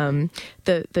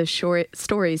the short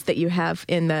stories that you have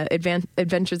in the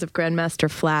Adventures of Grandmaster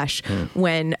Flash,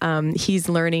 when he's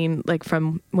learning, like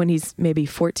from when he's maybe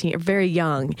 14 or very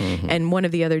young, and one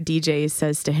of the other DJs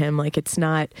says to him, like, it's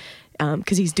not.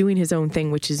 Because he's doing his own thing,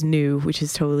 which is new, which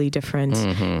is totally different.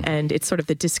 And it's sort of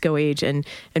the disco age, and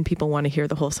people want to hear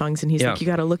the whole songs. And he's like, you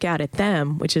got to look out at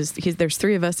them, which is, there's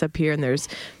 3 of us up here, and there's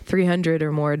 300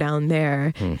 or more down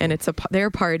there. And it's their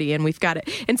party, and we've got it.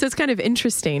 And so it's kind of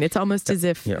interesting. It's almost as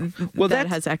if that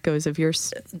has echoes of your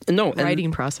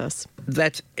writing process.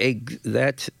 That's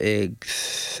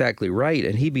exactly right.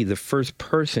 And he'd be the first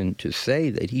person to say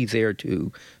that he's there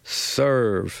to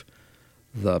serve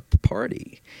the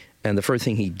party. And the first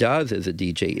thing he does as a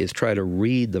DJ is try to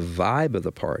read the vibe of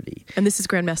the party. And this is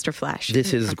Grandmaster Flash.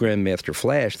 This is Grandmaster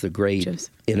Flash, the great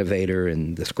innovator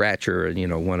and the scratcher,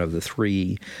 and one of the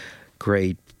 3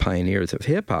 great pioneers of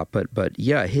hip-hop. But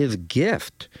yeah, his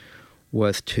gift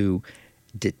was to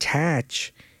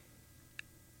detach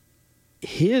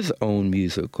his own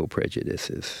musical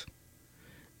prejudices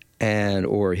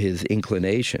or his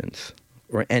inclinations,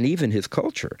 and even his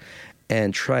culture,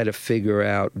 and try to figure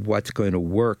out what's going to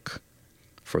work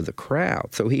for the crowd.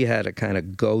 So he had to kind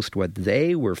of ghost what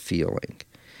they were feeling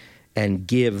and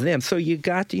give them. So you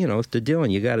got to, it's the Dylan,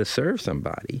 you got to serve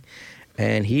somebody.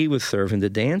 And he was serving the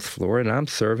dance floor, and I'm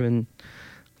serving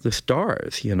the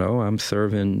stars, I'm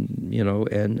serving,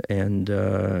 and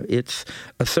it's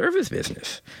a service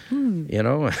business, I mean,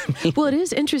 well, it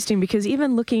is interesting because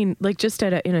even looking like just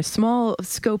at in a small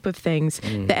scope of things,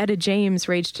 the Etta James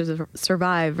Rage to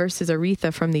Survive versus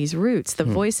Aretha from These Roots, the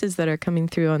voices that are coming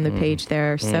through on the page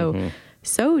there are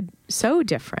so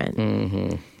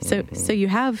different. So you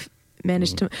have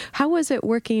managed to. How was it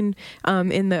working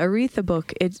in the Aretha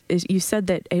book? You said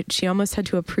that she almost had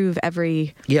to approve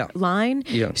every line.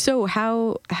 Yeah. So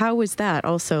how was that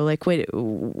also? Like,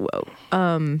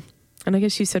 and I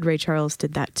guess you said Ray Charles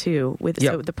did that too.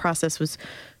 So the process was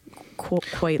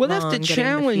quite long. Well, that's the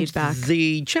challenge.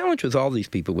 The challenge with all these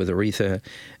people, with Aretha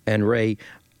and Ray,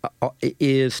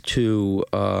 is to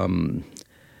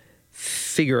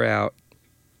figure out.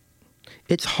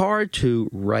 It's hard to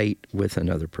write with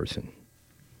another person.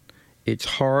 It's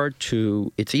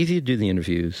easy to do the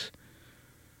interviews.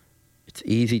 It's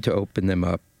easy to open them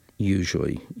up,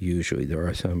 usually. There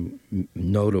are some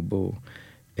notable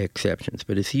exceptions,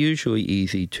 but it's usually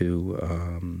easy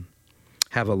to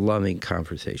have a loving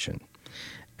conversation.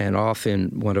 And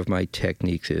often one of my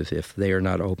techniques is, if they are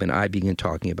not open, I begin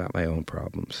talking about my own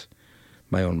problems,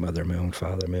 my own mother, my own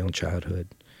father, my own childhood.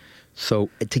 So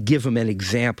to give them an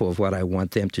example of what I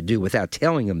want them to do without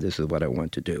telling them this is what I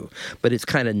want to do. But it's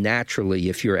kind of naturally,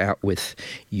 if you're out with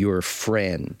your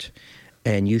friend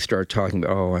and you start talking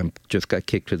about, I just got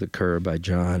kicked to the curb by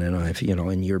John, and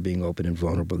and you're being open and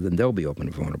vulnerable, then they'll be open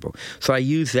and vulnerable. So I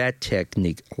use that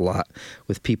technique a lot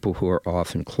with people who are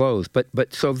often closed.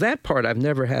 But so that part I've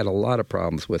never had a lot of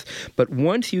problems with. But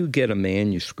once you get a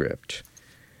manuscript,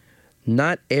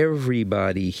 not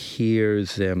everybody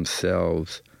hears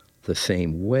themselves the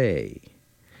same way.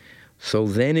 So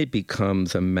then it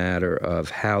becomes a matter of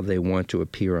how they want to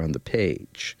appear on the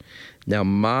page. Now,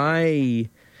 my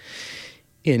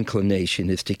inclination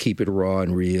is to keep it raw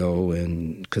and real,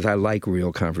 and because I like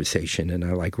real conversation, and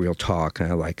I like real talk,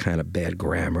 and I like kind of bad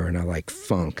grammar, and I like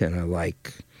funk, and I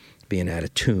like being out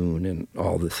of tune, and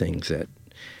all the things that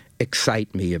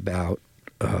excite me about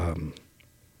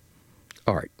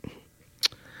art.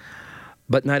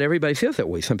 But not everybody feels that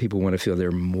way. Some people want to feel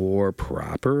they're more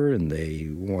proper, and they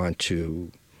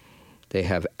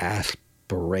have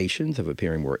aspirations of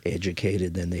appearing more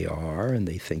educated than they are, and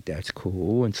they think that's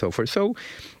cool, and so forth. So,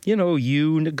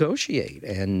 you negotiate,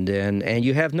 and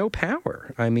you have no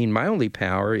power. I mean, my only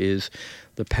power is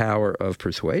the power of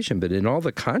persuasion, but in all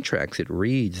the contracts it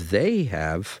reads, they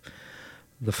have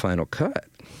the final cut.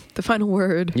 The final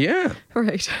word. Yeah.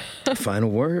 Right.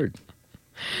 Final word.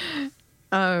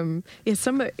 Yeah,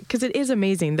 because it is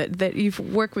amazing that you've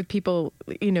worked with people,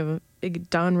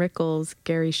 Don Rickles,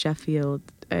 Gary Sheffield,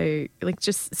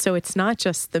 so it's not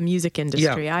just the music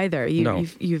industry either.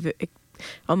 You've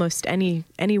almost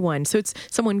anyone. So it's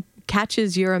someone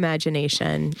catches your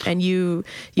imagination and you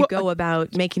go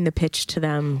about making the pitch to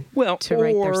them to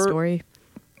write their story.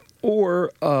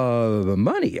 Or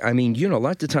money. I mean, a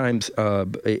lot of times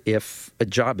if a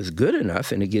job is good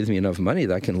enough and it gives me enough money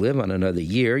that I can live on another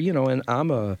year, and I'm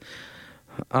a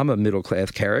middle-class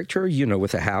character,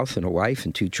 with a house and a wife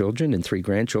and 2 children and 3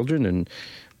 grandchildren and,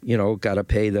 got to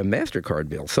pay the MasterCard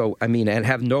bill. So, I mean, and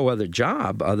have no other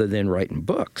job other than writing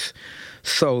books.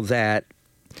 So that,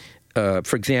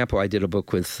 for example, I did a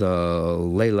book with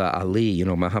Layla Ali,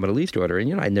 Muhammad Ali's daughter,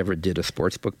 and I never did a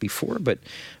sports book before, but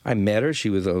I met her.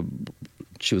 She was a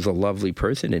lovely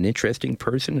person, an interesting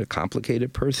person, a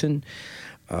complicated person.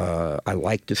 I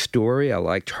liked the story. I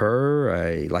liked her.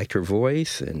 I liked her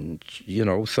voice, and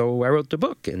so I wrote the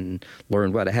book and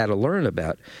learned what I had to learn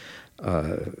about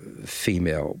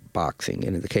female boxing.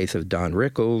 And in the case of Don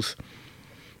Rickles,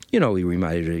 he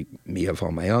reminded me of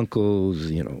all my uncles,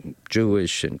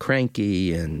 Jewish and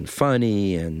cranky and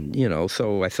funny. And,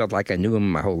 so I felt like I knew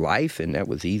him my whole life, and that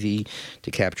was easy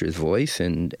to capture his voice.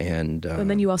 And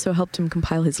then you also helped him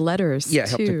compile his letters, Yeah,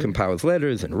 helped him compile his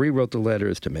letters and rewrote the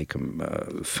letters to make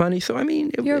them funny. So, I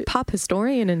mean... You're a pop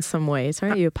historian in some ways,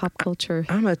 aren't you? A pop culture...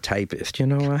 I'm a typist,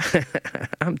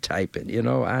 I'm typing,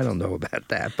 I don't know about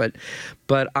that.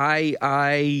 But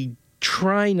I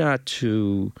try not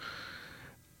to...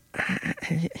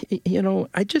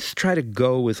 I just try to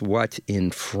go with what's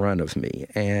in front of me,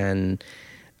 and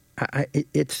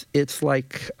it's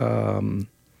like I'm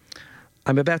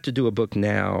about to do a book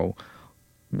now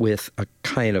with a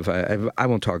kind of I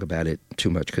won't talk about it too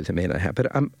much because it may not happen.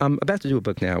 But I'm about to do a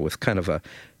book now with kind of a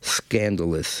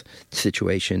scandalous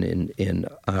situation in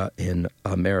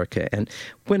America. And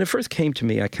when it first came to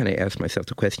me, I kind of asked myself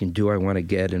the question: do I want to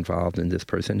get involved in this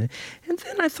person? And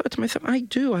then I thought to myself, I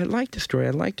do. I like the story.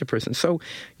 I like the person. So,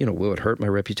 will it hurt my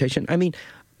reputation? I mean,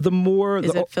 the more...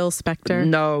 Is it Phil Spector?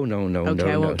 No.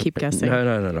 Okay, I won't keep guessing.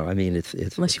 No. I mean, it's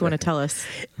unless you want to tell us.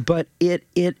 But it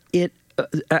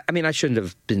I mean, I shouldn't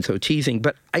have been so teasing,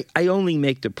 but I only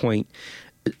make the point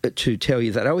to tell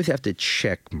you that I always have to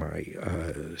check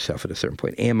myself at a certain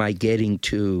point. Am I getting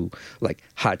too, like,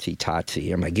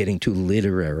 hotsy-totsy? Am I getting too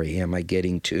literary? Am I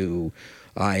getting too,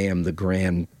 I am the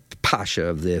grand pasha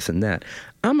of this and that?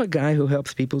 I'm a guy who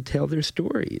helps people tell their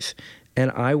stories,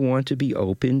 and I want to be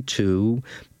open to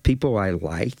people I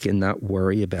like and not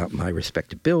worry about my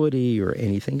respectability or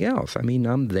anything else. I mean,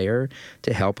 I'm there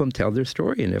to help them tell their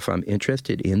story, and if I'm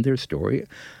interested in their story,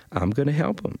 I'm going to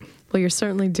help them. Well, you're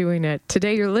certainly doing it.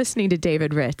 Today you're listening to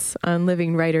David Ritz on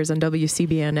Living Writers on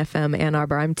WCBN FM Ann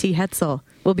Arbor. I'm T. Hetzel.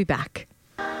 We'll be back.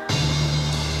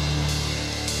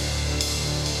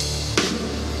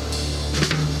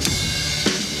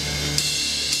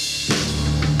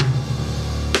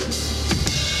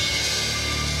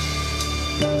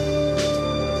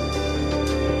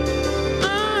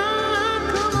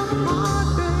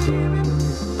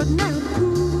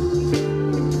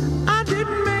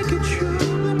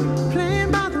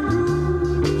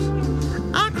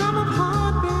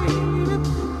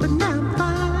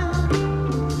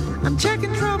 I'm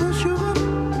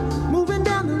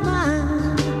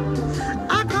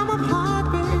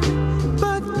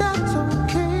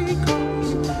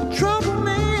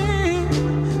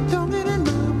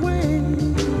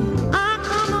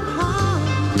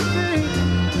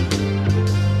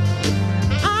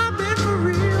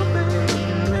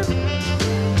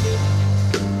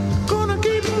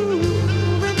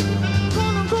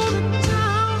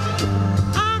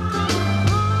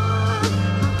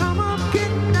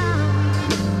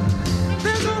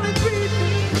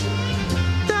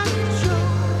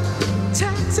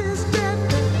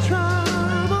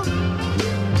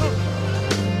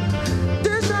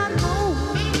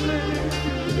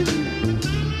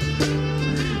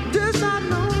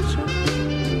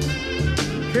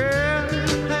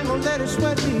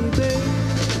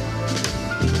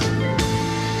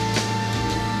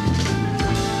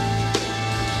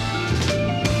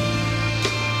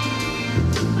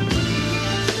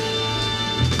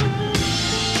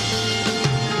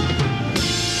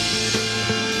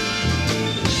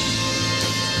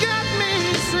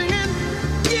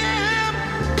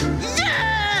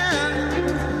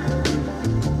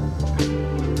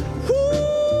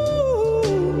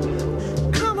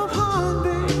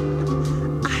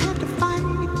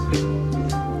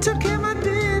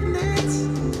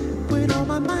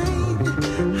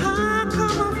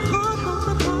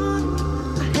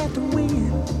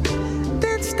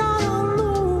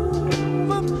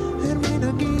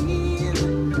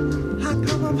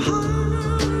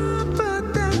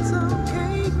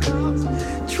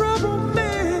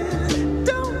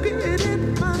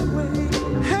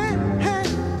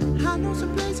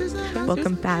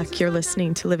You're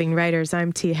listening to Living Writers.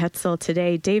 I'm T. Hetzel.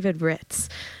 Today, David Ritz.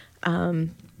 So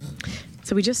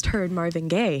we just heard Marvin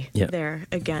Gaye there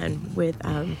again with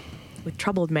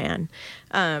Troubled Man.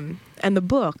 And the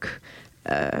book,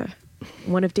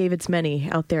 one of David's many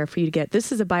out there for you to get.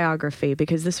 This is a biography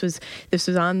because this was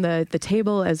on the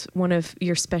table as one of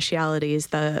your specialities,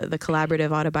 the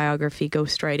collaborative autobiography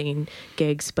ghostwriting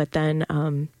gigs. But then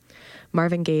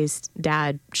Marvin Gaye's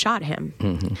dad shot him.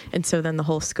 Mm-hmm. And so then the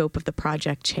whole scope of the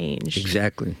project changed.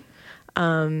 Exactly.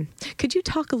 Could you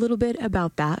talk a little bit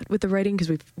about that with the writing? Because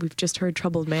we've just heard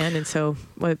Troubled Man, and so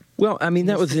what? Well, I mean,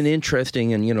 that was an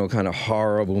interesting and kind of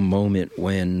horrible moment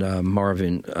when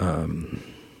Marvin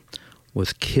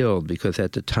was killed, because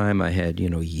at the time I had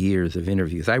years of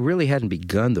interviews. I really hadn't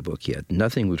begun the book yet.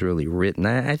 Nothing was really written.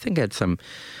 I think I had some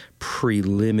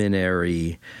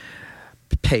preliminary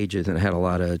pages and had a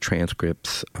lot of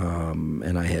transcripts,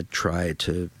 and I had tried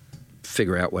to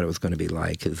figure out what it was going to be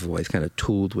like. His voice kind of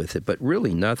tooled with it, but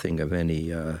really nothing of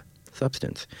any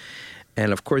substance.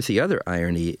 And of course, the other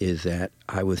irony is that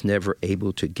I was never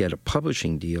able to get a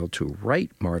publishing deal to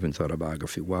write Marvin's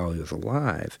autobiography while he was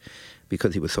alive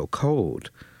because he was so cold.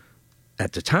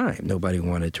 At the time, nobody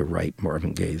wanted to publish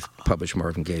Marvin Gaye's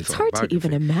autobiography. It's hard to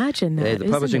even imagine that. The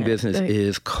publishing business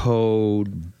is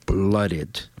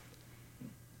cold-blooded.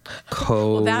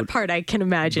 Cold. Well, that part I can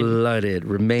imagine. Blooded,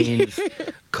 remains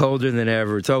colder than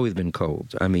ever. It's always been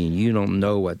cold. I mean, you don't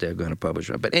know what they're going to publish.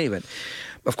 But anyway,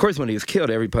 of course, when he was killed,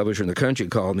 every publisher in the country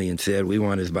called me and said, we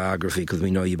want his biography because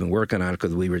we know you've been working on it,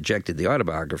 because we rejected the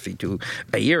autobiography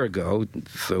a year ago,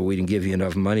 so we didn't give you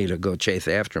enough money to go chase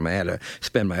after him. I had to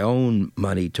spend my own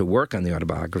money to work on the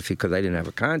autobiography because I didn't have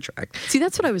a contract. See,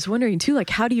 that's what I was wondering, too.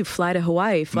 Like, how do you fly to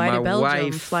Hawaii, to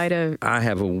Belgium, fly to... I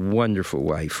have a wonderful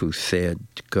wife who said,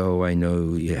 go, I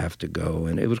know you have to go.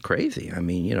 And it was crazy. I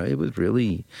mean, it was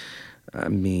really...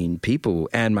 people,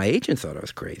 and my agent thought I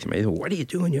was crazy. They said, what are you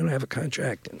doing? You don't have a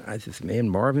contract. And I said, man,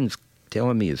 Marvin's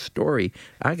telling me his story.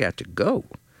 I got to go.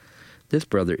 This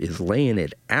brother is laying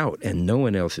it out, and no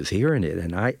one else is hearing it.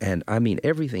 And I mean,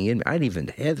 everything in me, I didn't even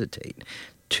hesitate.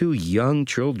 2 young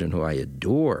children who I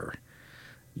adore,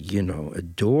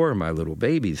 adore my little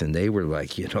babies. And they were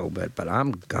like, but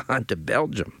I'm gone to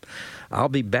Belgium. I'll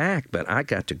be back, but I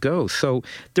got to go. So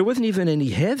there wasn't even any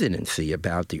hesitancy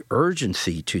about the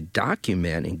urgency to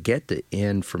document and get the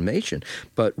information.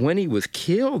 But when he was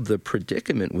killed, the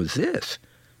predicament was this.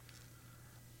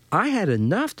 I had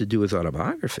enough to do his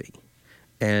autobiography.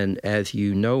 And as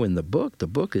you know in the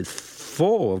book is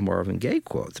full of Marvin Gaye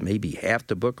quotes, maybe half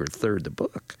the book or a third the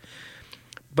book.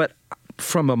 But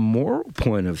from a moral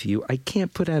point of view, I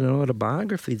can't put out an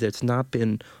autobiography that's not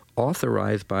been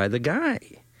authorized by the guy.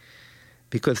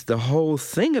 Because the whole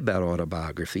thing about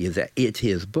autobiography is that it's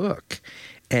his book.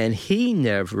 And he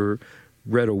never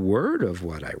read a word of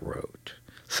what I wrote.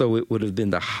 So it would have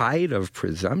been the height of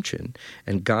presumption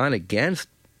and gone against,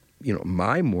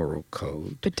 my moral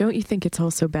code. But don't you think it's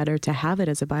also better to have it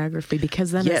as a biography?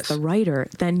 Because then as the writer,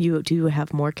 then you do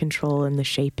have more control in the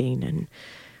shaping. And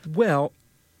well,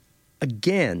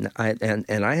 again, I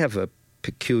have a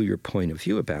peculiar point of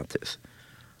view about this.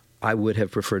 I would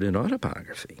have preferred an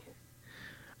autobiography.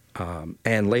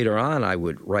 And later on, I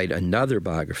would write another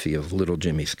biography of Little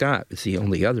Jimmy Scott. It's the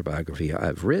only other biography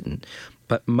I've written.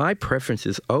 But my preference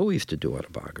is always to do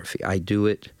autobiography. I do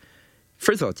it,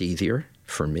 first of all, it's easier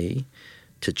for me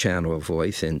to channel a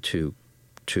voice and to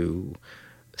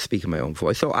speak in my own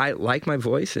voice. So I like my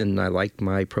voice, and I like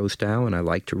my prose style, and I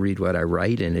like to read what I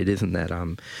write, and it isn't that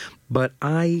but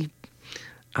I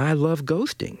love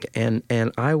ghosting,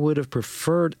 and I would have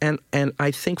preferred, and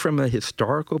I think from a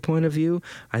historical point of view,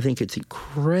 I think it's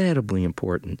incredibly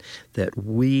important that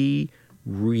we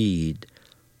read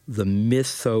the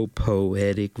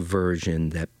mythopoetic version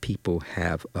that people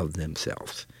have of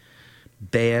themselves,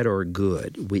 bad or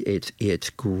good. It's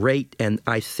great, and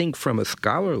I think from a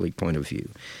scholarly point of view,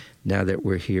 now that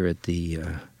we're here at the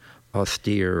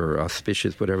austere or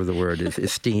auspicious, whatever the word is,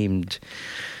 esteemed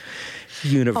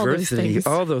university,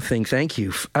 all those things, thank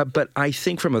you. But I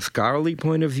think from a scholarly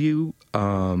point of view,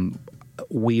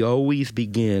 we always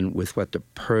begin with what the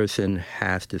person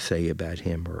has to say about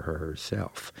him or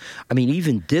herself. I mean,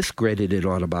 even discredited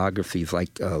autobiographies like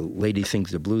Lady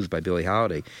Sings the Blues by Billie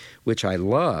Holiday, which I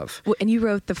love. Well, and you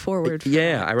wrote the foreword.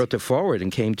 Yeah, I wrote the foreword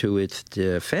and came to its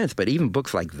defense. But even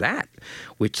books like that,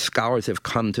 which scholars have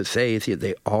come to say,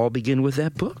 they all begin with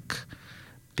that book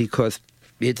because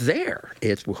it's there.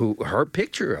 It's her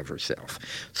picture of herself.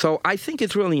 So I think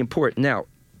it's really important. Now,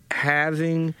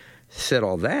 having said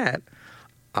all that,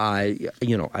 I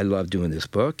love doing this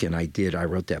book, and I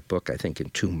wrote that book, I think,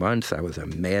 in 2 months. I was a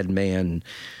madman,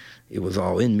 it was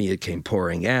all in me. It came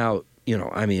pouring out.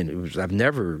 I mean, I've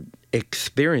never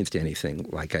experienced anything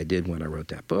like I did when I wrote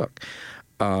that book.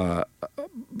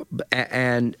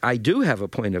 And I do have a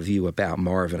point of view about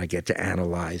Marvin. I get to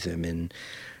analyze him and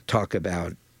talk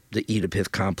about the Oedipus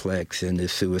complex and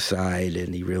his suicide,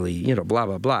 and he really, blah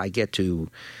blah blah. I get to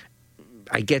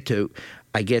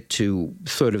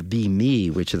sort of be me,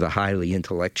 which is a highly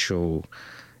intellectual,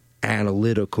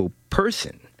 analytical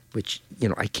person, which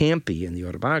I can't be in the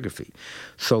autobiography.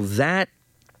 So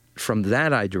from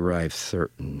that I derive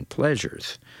certain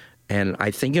pleasures, and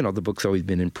I think the book's always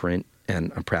been in print,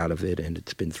 and I'm proud of it, and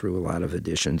it's been through a lot of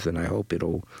editions, and I hope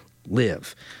it'll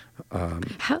live.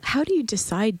 How do you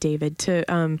decide, David,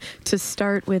 to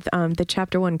start with the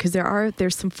chapter 1? Because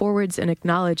there's some forwards and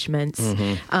acknowledgments,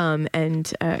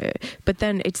 but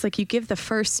then it's like you give the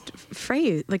first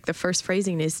phrase, like the first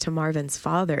phrasing is to Marvin's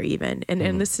father, even,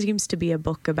 and this seems to be a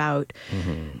book about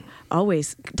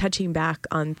always touching back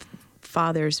on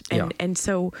fathers, and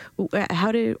so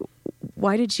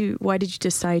why did you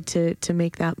decide to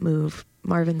make that move,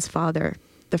 Marvin's father,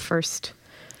 the first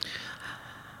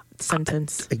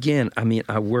sentence? Again, I mean,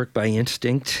 I work by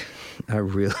instinct. I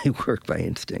really work by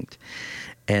instinct.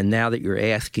 And now that you're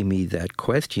asking me that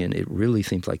question, it really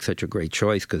seems like such a great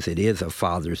choice, because it is a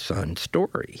father-son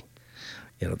story.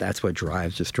 That's what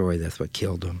drives the story. That's what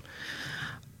killed him.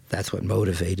 That's what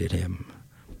motivated him.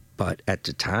 But at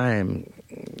the time,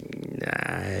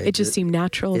 it just seemed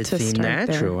natural to start. It seemed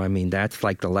natural. There. I mean, that's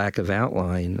like the lack of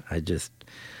outline.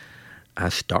 I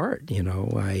start,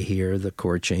 I hear the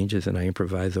chord changes and I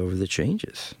improvise over the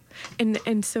changes.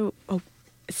 And so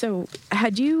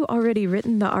had you already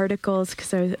written the articles?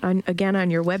 Because I was on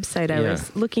your website, I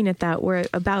was looking at that, where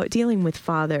about dealing with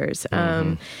fathers,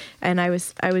 and I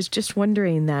was just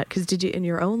wondering that, because did you, in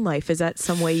your own life, is that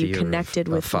some way you connected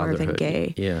with Marvin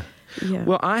Gaye? Yeah.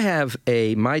 Well, I have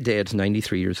my dad's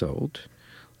 93 years old.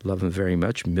 Love him very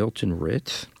much, Milton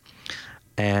Ritz.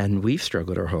 And we've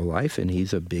struggled our whole life, and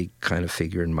he's a big kind of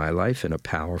figure in my life, and a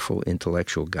powerful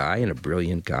intellectual guy, and a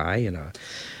brilliant guy,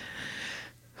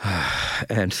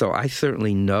 and so I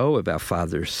certainly know about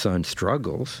father-son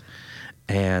struggles,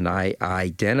 and I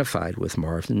identified with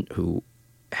Marvin, who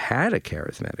had a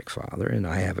charismatic father, and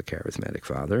I have a charismatic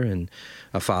father, and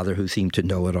a father who seemed to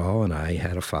know it all, and I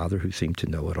had a father who seemed to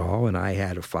know it all, and I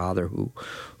had a father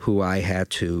who I had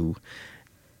to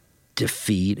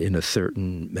defeat in a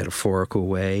certain metaphorical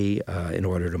way in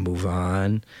order to move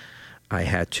on. I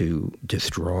had to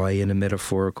destroy in a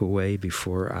metaphorical way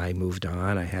before I moved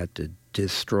on. I had to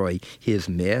destroy his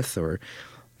myth, or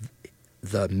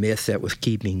the myth that was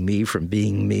keeping me from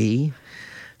being me.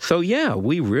 So yeah,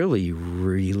 we really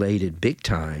related big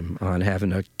time on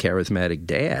having a charismatic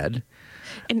dad.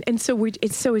 And so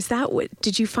is that what,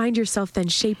 did you find yourself then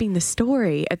shaping the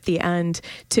story at the end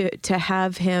to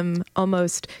have him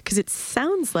almost, because it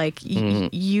sounds like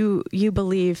you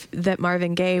believe that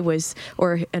Marvin Gaye was,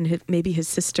 maybe his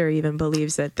sister even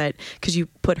believes that because you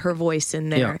put her voice in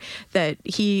there, that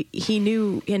he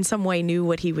knew, in some way knew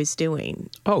what he was doing.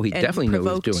 Oh, he definitely knew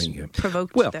what he was doing.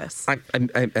 Provoked this.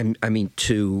 I mean,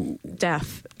 to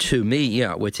death. To me,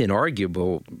 what's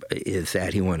inarguable is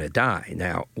that he wanted to die.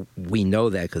 Now, we know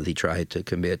that because he tried to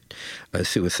commit a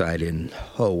suicide in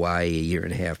Hawaii a year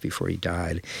and a half before he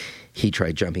died. He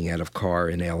tried jumping out of a car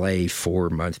in L.A. 4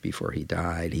 months before he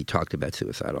died. He talked about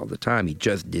suicide all the time. He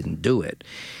just didn't do it.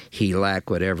 He lacked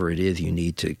whatever it is you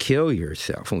need to kill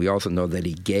yourself. And we also know that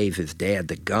he gave his dad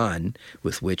the gun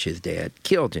with which his dad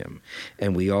killed him.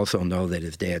 And we also know that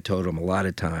his dad told him a lot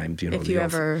of times, if you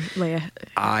ever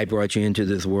I brought you into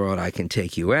this world, I can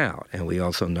take you out. And we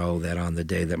also know that on the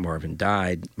day that Marvin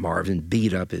died, Marvin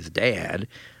beat up his dad,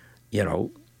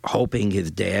 hoping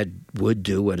his dad would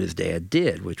do what his dad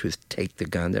did, which was take the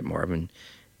gun that Marvin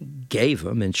gave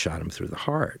him and shot him through the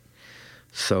heart.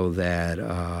 So that,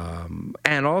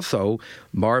 and also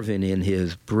Marvin in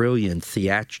his brilliant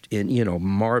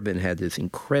Marvin had this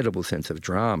incredible sense of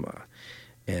drama.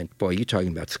 And boy, you're talking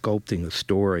about sculpting a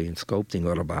story and sculpting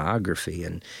autobiography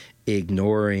and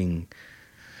ignoring,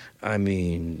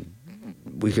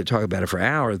 we could talk about it for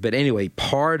hours, but anyway,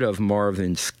 part of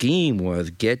Marvin's scheme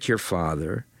was get your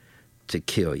father to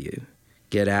kill you,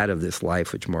 get out of this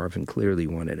life which Marvin clearly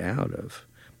wanted out of,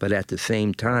 but at the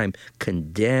same time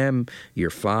condemn your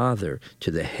father to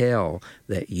the hell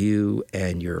that you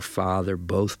and your father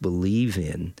both believe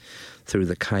in through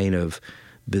the kind of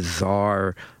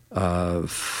bizarre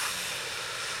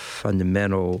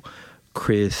fundamental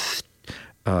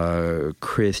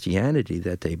Christianity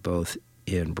that they both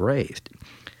embraced.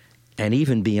 And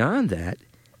even beyond that,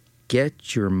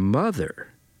 get your mother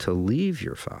to leave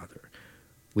your father,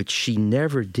 which she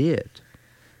never did.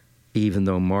 even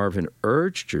though Marvin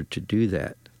urged her to do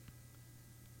that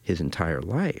his entire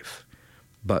life.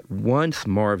 But once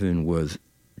Marvin was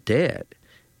dead,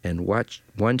 and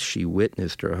once she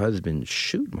witnessed her husband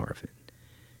shoot Marvin,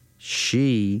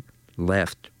 she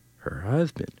left her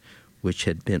husband, which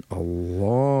had been a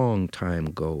long time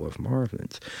ago of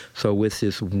Marvin's. So with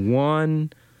this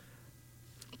one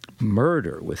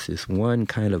murder, with this one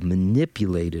kind of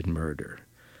manipulated murder,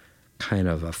 kind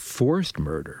of a forced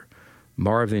murder,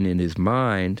 Marvin in his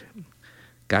mind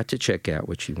got to check out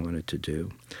what she wanted to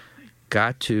do,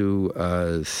 got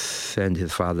to send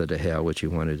his father to hell, which he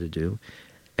wanted to do,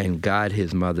 and got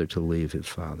his mother to leave his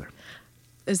father.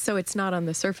 So it's not on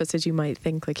the surface as you might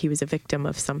think, like he was a victim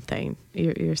of something.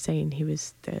 You're saying he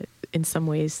was, in some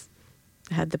ways,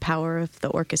 had the power of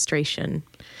the orchestration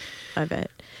of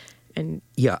it. And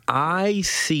yeah, I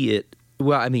see it.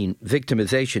 Well, I mean,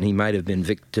 victimization. He might have been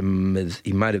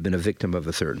a victim of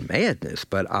a certain madness.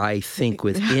 But I think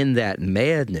within that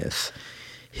madness,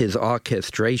 his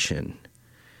orchestration,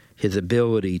 his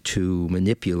ability to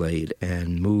manipulate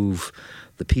and move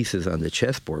the pieces on the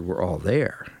chessboard were all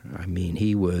there. I mean,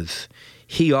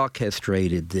 he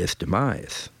orchestrated this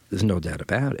demise. There's no doubt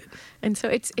about it. And so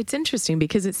it's interesting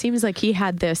because it seems like he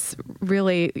had this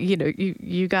really,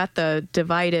 you got the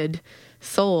divided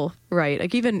soul, right?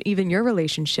 Like even your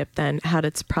relationship then had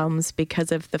its problems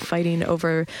because of the fighting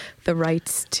over the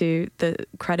rights to the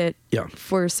credit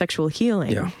for sexual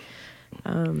healing. Yeah.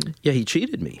 He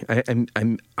cheated me.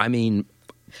 I mean,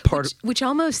 which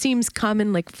almost seems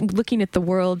common, like looking at the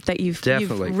world that you've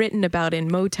written about in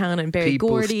Motown and Berry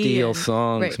Gordy. People steal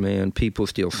songs, right. Man. People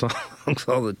steal songs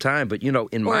all the time. But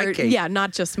in my case,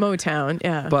 not just Motown.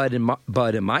 Yeah. But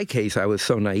in my case, I was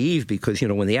so naive because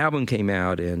when the album came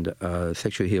out and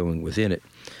Sexual Healing was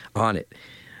on it.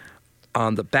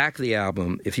 On the back of the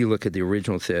album, if you look at the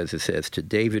original, it says, to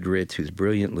David Ritz, whose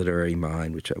brilliant literary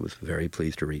mind, which I was very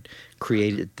pleased to read,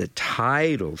 created the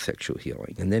title Sexual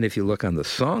Healing. And then if you look on the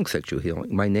song Sexual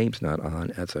Healing, my name's not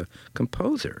on as a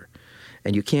composer.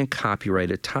 And you can't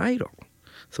copyright a title.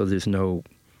 So there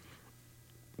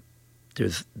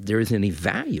isn't any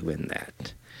value in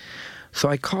that. So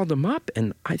I called him up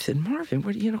and I said, Marvin,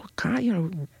 guy,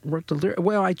 wrote the lyric.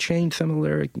 Well, I changed some of the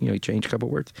lyric, changed a couple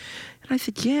of words. And I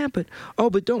said, yeah, but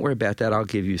don't worry about that. I'll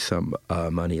give you some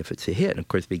money if it's a hit. And of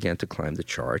course, began to climb the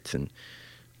charts and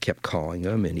kept calling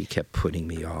him and he kept putting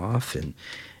me off. And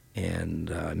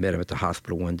I met him at the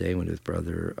hospital one day when his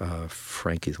brother,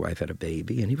 Frank, his wife, had a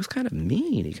baby. And he was kind of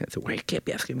mean. He kind of said, why you can't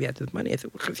be asking me about this money? I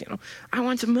said, well, because, I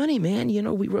want some money, man.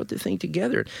 We wrote this thing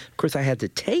together. Of course, I had the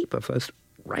tape of us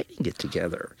writing it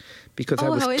together because I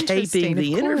was taping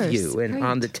the interview, and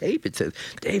on the tape it says,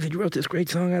 David, you wrote this great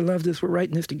song, I love this, we're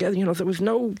writing this together. There's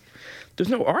no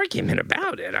argument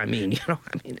about it. And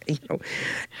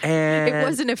it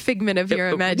wasn't a figment of your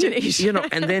imagination.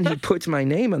 And then he puts my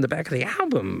name on the back of the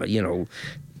album,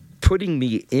 putting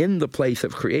me in the place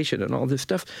of creation and all this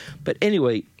stuff. But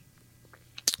anyway,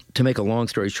 to make a long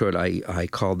story short, I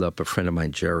called up a friend of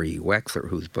mine, Jerry Wexler,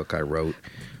 whose book I wrote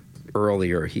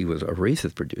earlier. He was a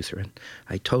racist producer, and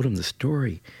I told him the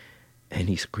story, and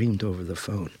he screamed over the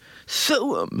phone,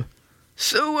 sue him,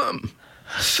 sue him,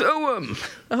 sue him.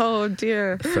 Oh,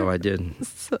 dear. So I did,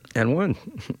 and won.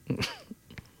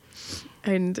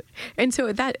 And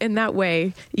so that in that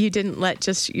way, you didn't let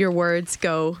just your words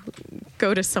go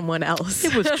to someone else.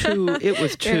 It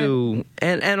was too,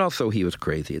 and also he was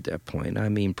crazy at that point. I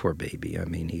mean, poor baby. I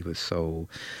mean, he was so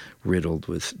riddled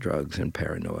with drugs and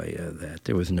paranoia that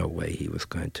there was no way he was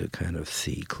going to kind of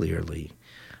see clearly.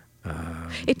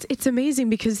 It's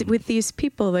amazing because with these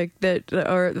people like that,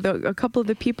 or a couple of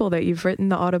the people that you've written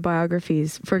the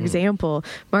autobiographies, for example,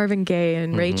 Marvin Gaye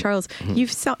and Ray Charles, you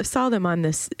saw them on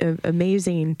this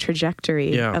amazing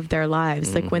trajectory of their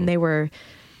lives, like when they were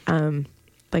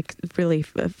like really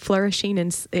flourishing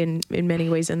in many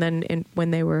ways, and then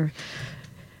when they were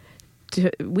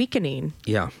weakening.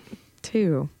 Yeah.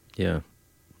 Too. Yeah.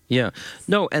 Yeah.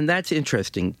 No, and that's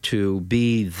interesting to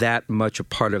be that much a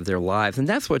part of their lives. And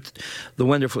that's what's the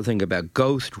wonderful thing about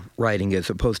ghost writing as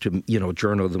opposed to,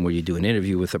 journalism where you do an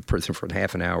interview with a person for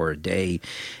half an hour a day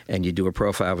and you do a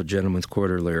profile of a gentleman's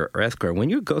quarterly or escort. When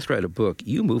you ghostwrite a book,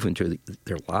 you move into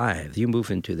their lives, you move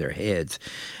into their heads.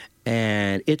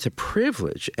 And it's a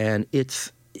privilege and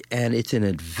it's an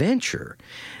adventure.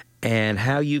 And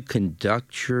how you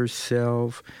conduct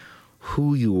yourself,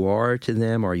 who you are to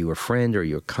them. Are you a friend? Are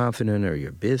you a confidant? Are you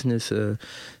a business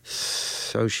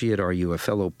associate? Are you a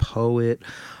fellow poet?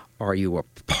 Are you a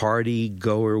party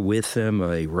goer with them,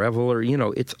 a reveler?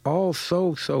 It's all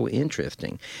so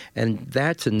interesting. And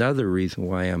that's another reason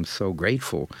why I'm so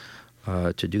grateful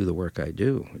to do the work I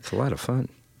do. It's a lot of fun.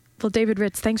 Well, David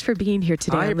Ritz, thanks for being here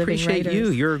today. I on Living appreciate Writers. you.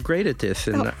 You're great at this,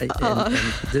 and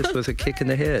this was a kick in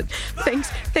the head.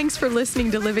 Thanks for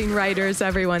listening to Living Writers,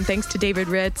 everyone. Thanks to David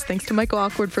Ritz. Thanks to Michael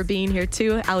Awkward for being here,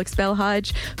 too. Alex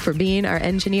Belhaj for being our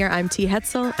engineer. I'm T.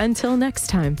 Hetzel. Until next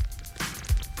time.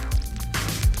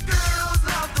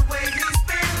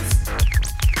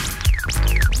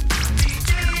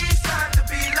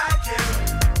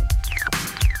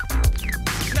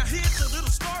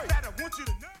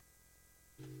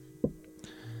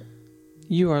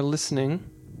 You are listening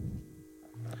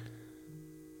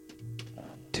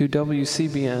to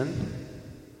WCBN,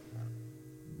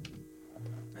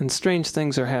 and strange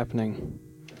things are happening.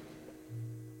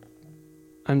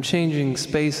 I'm changing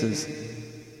spaces.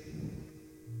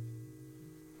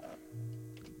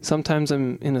 Sometimes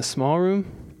I'm in a small room.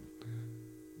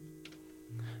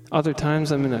 Other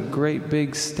times I'm in a great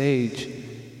big stage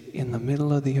in the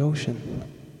middle of the ocean.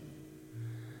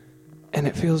 And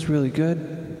it feels really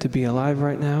good to be alive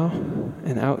right now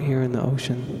and out here in the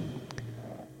ocean,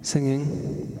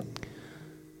 singing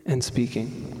and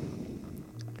speaking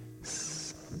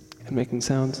and making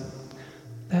sounds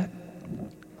that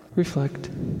reflect.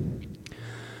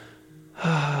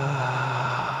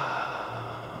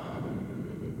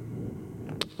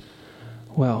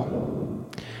 Well,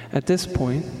 at this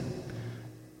point,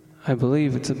 I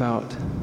believe it's about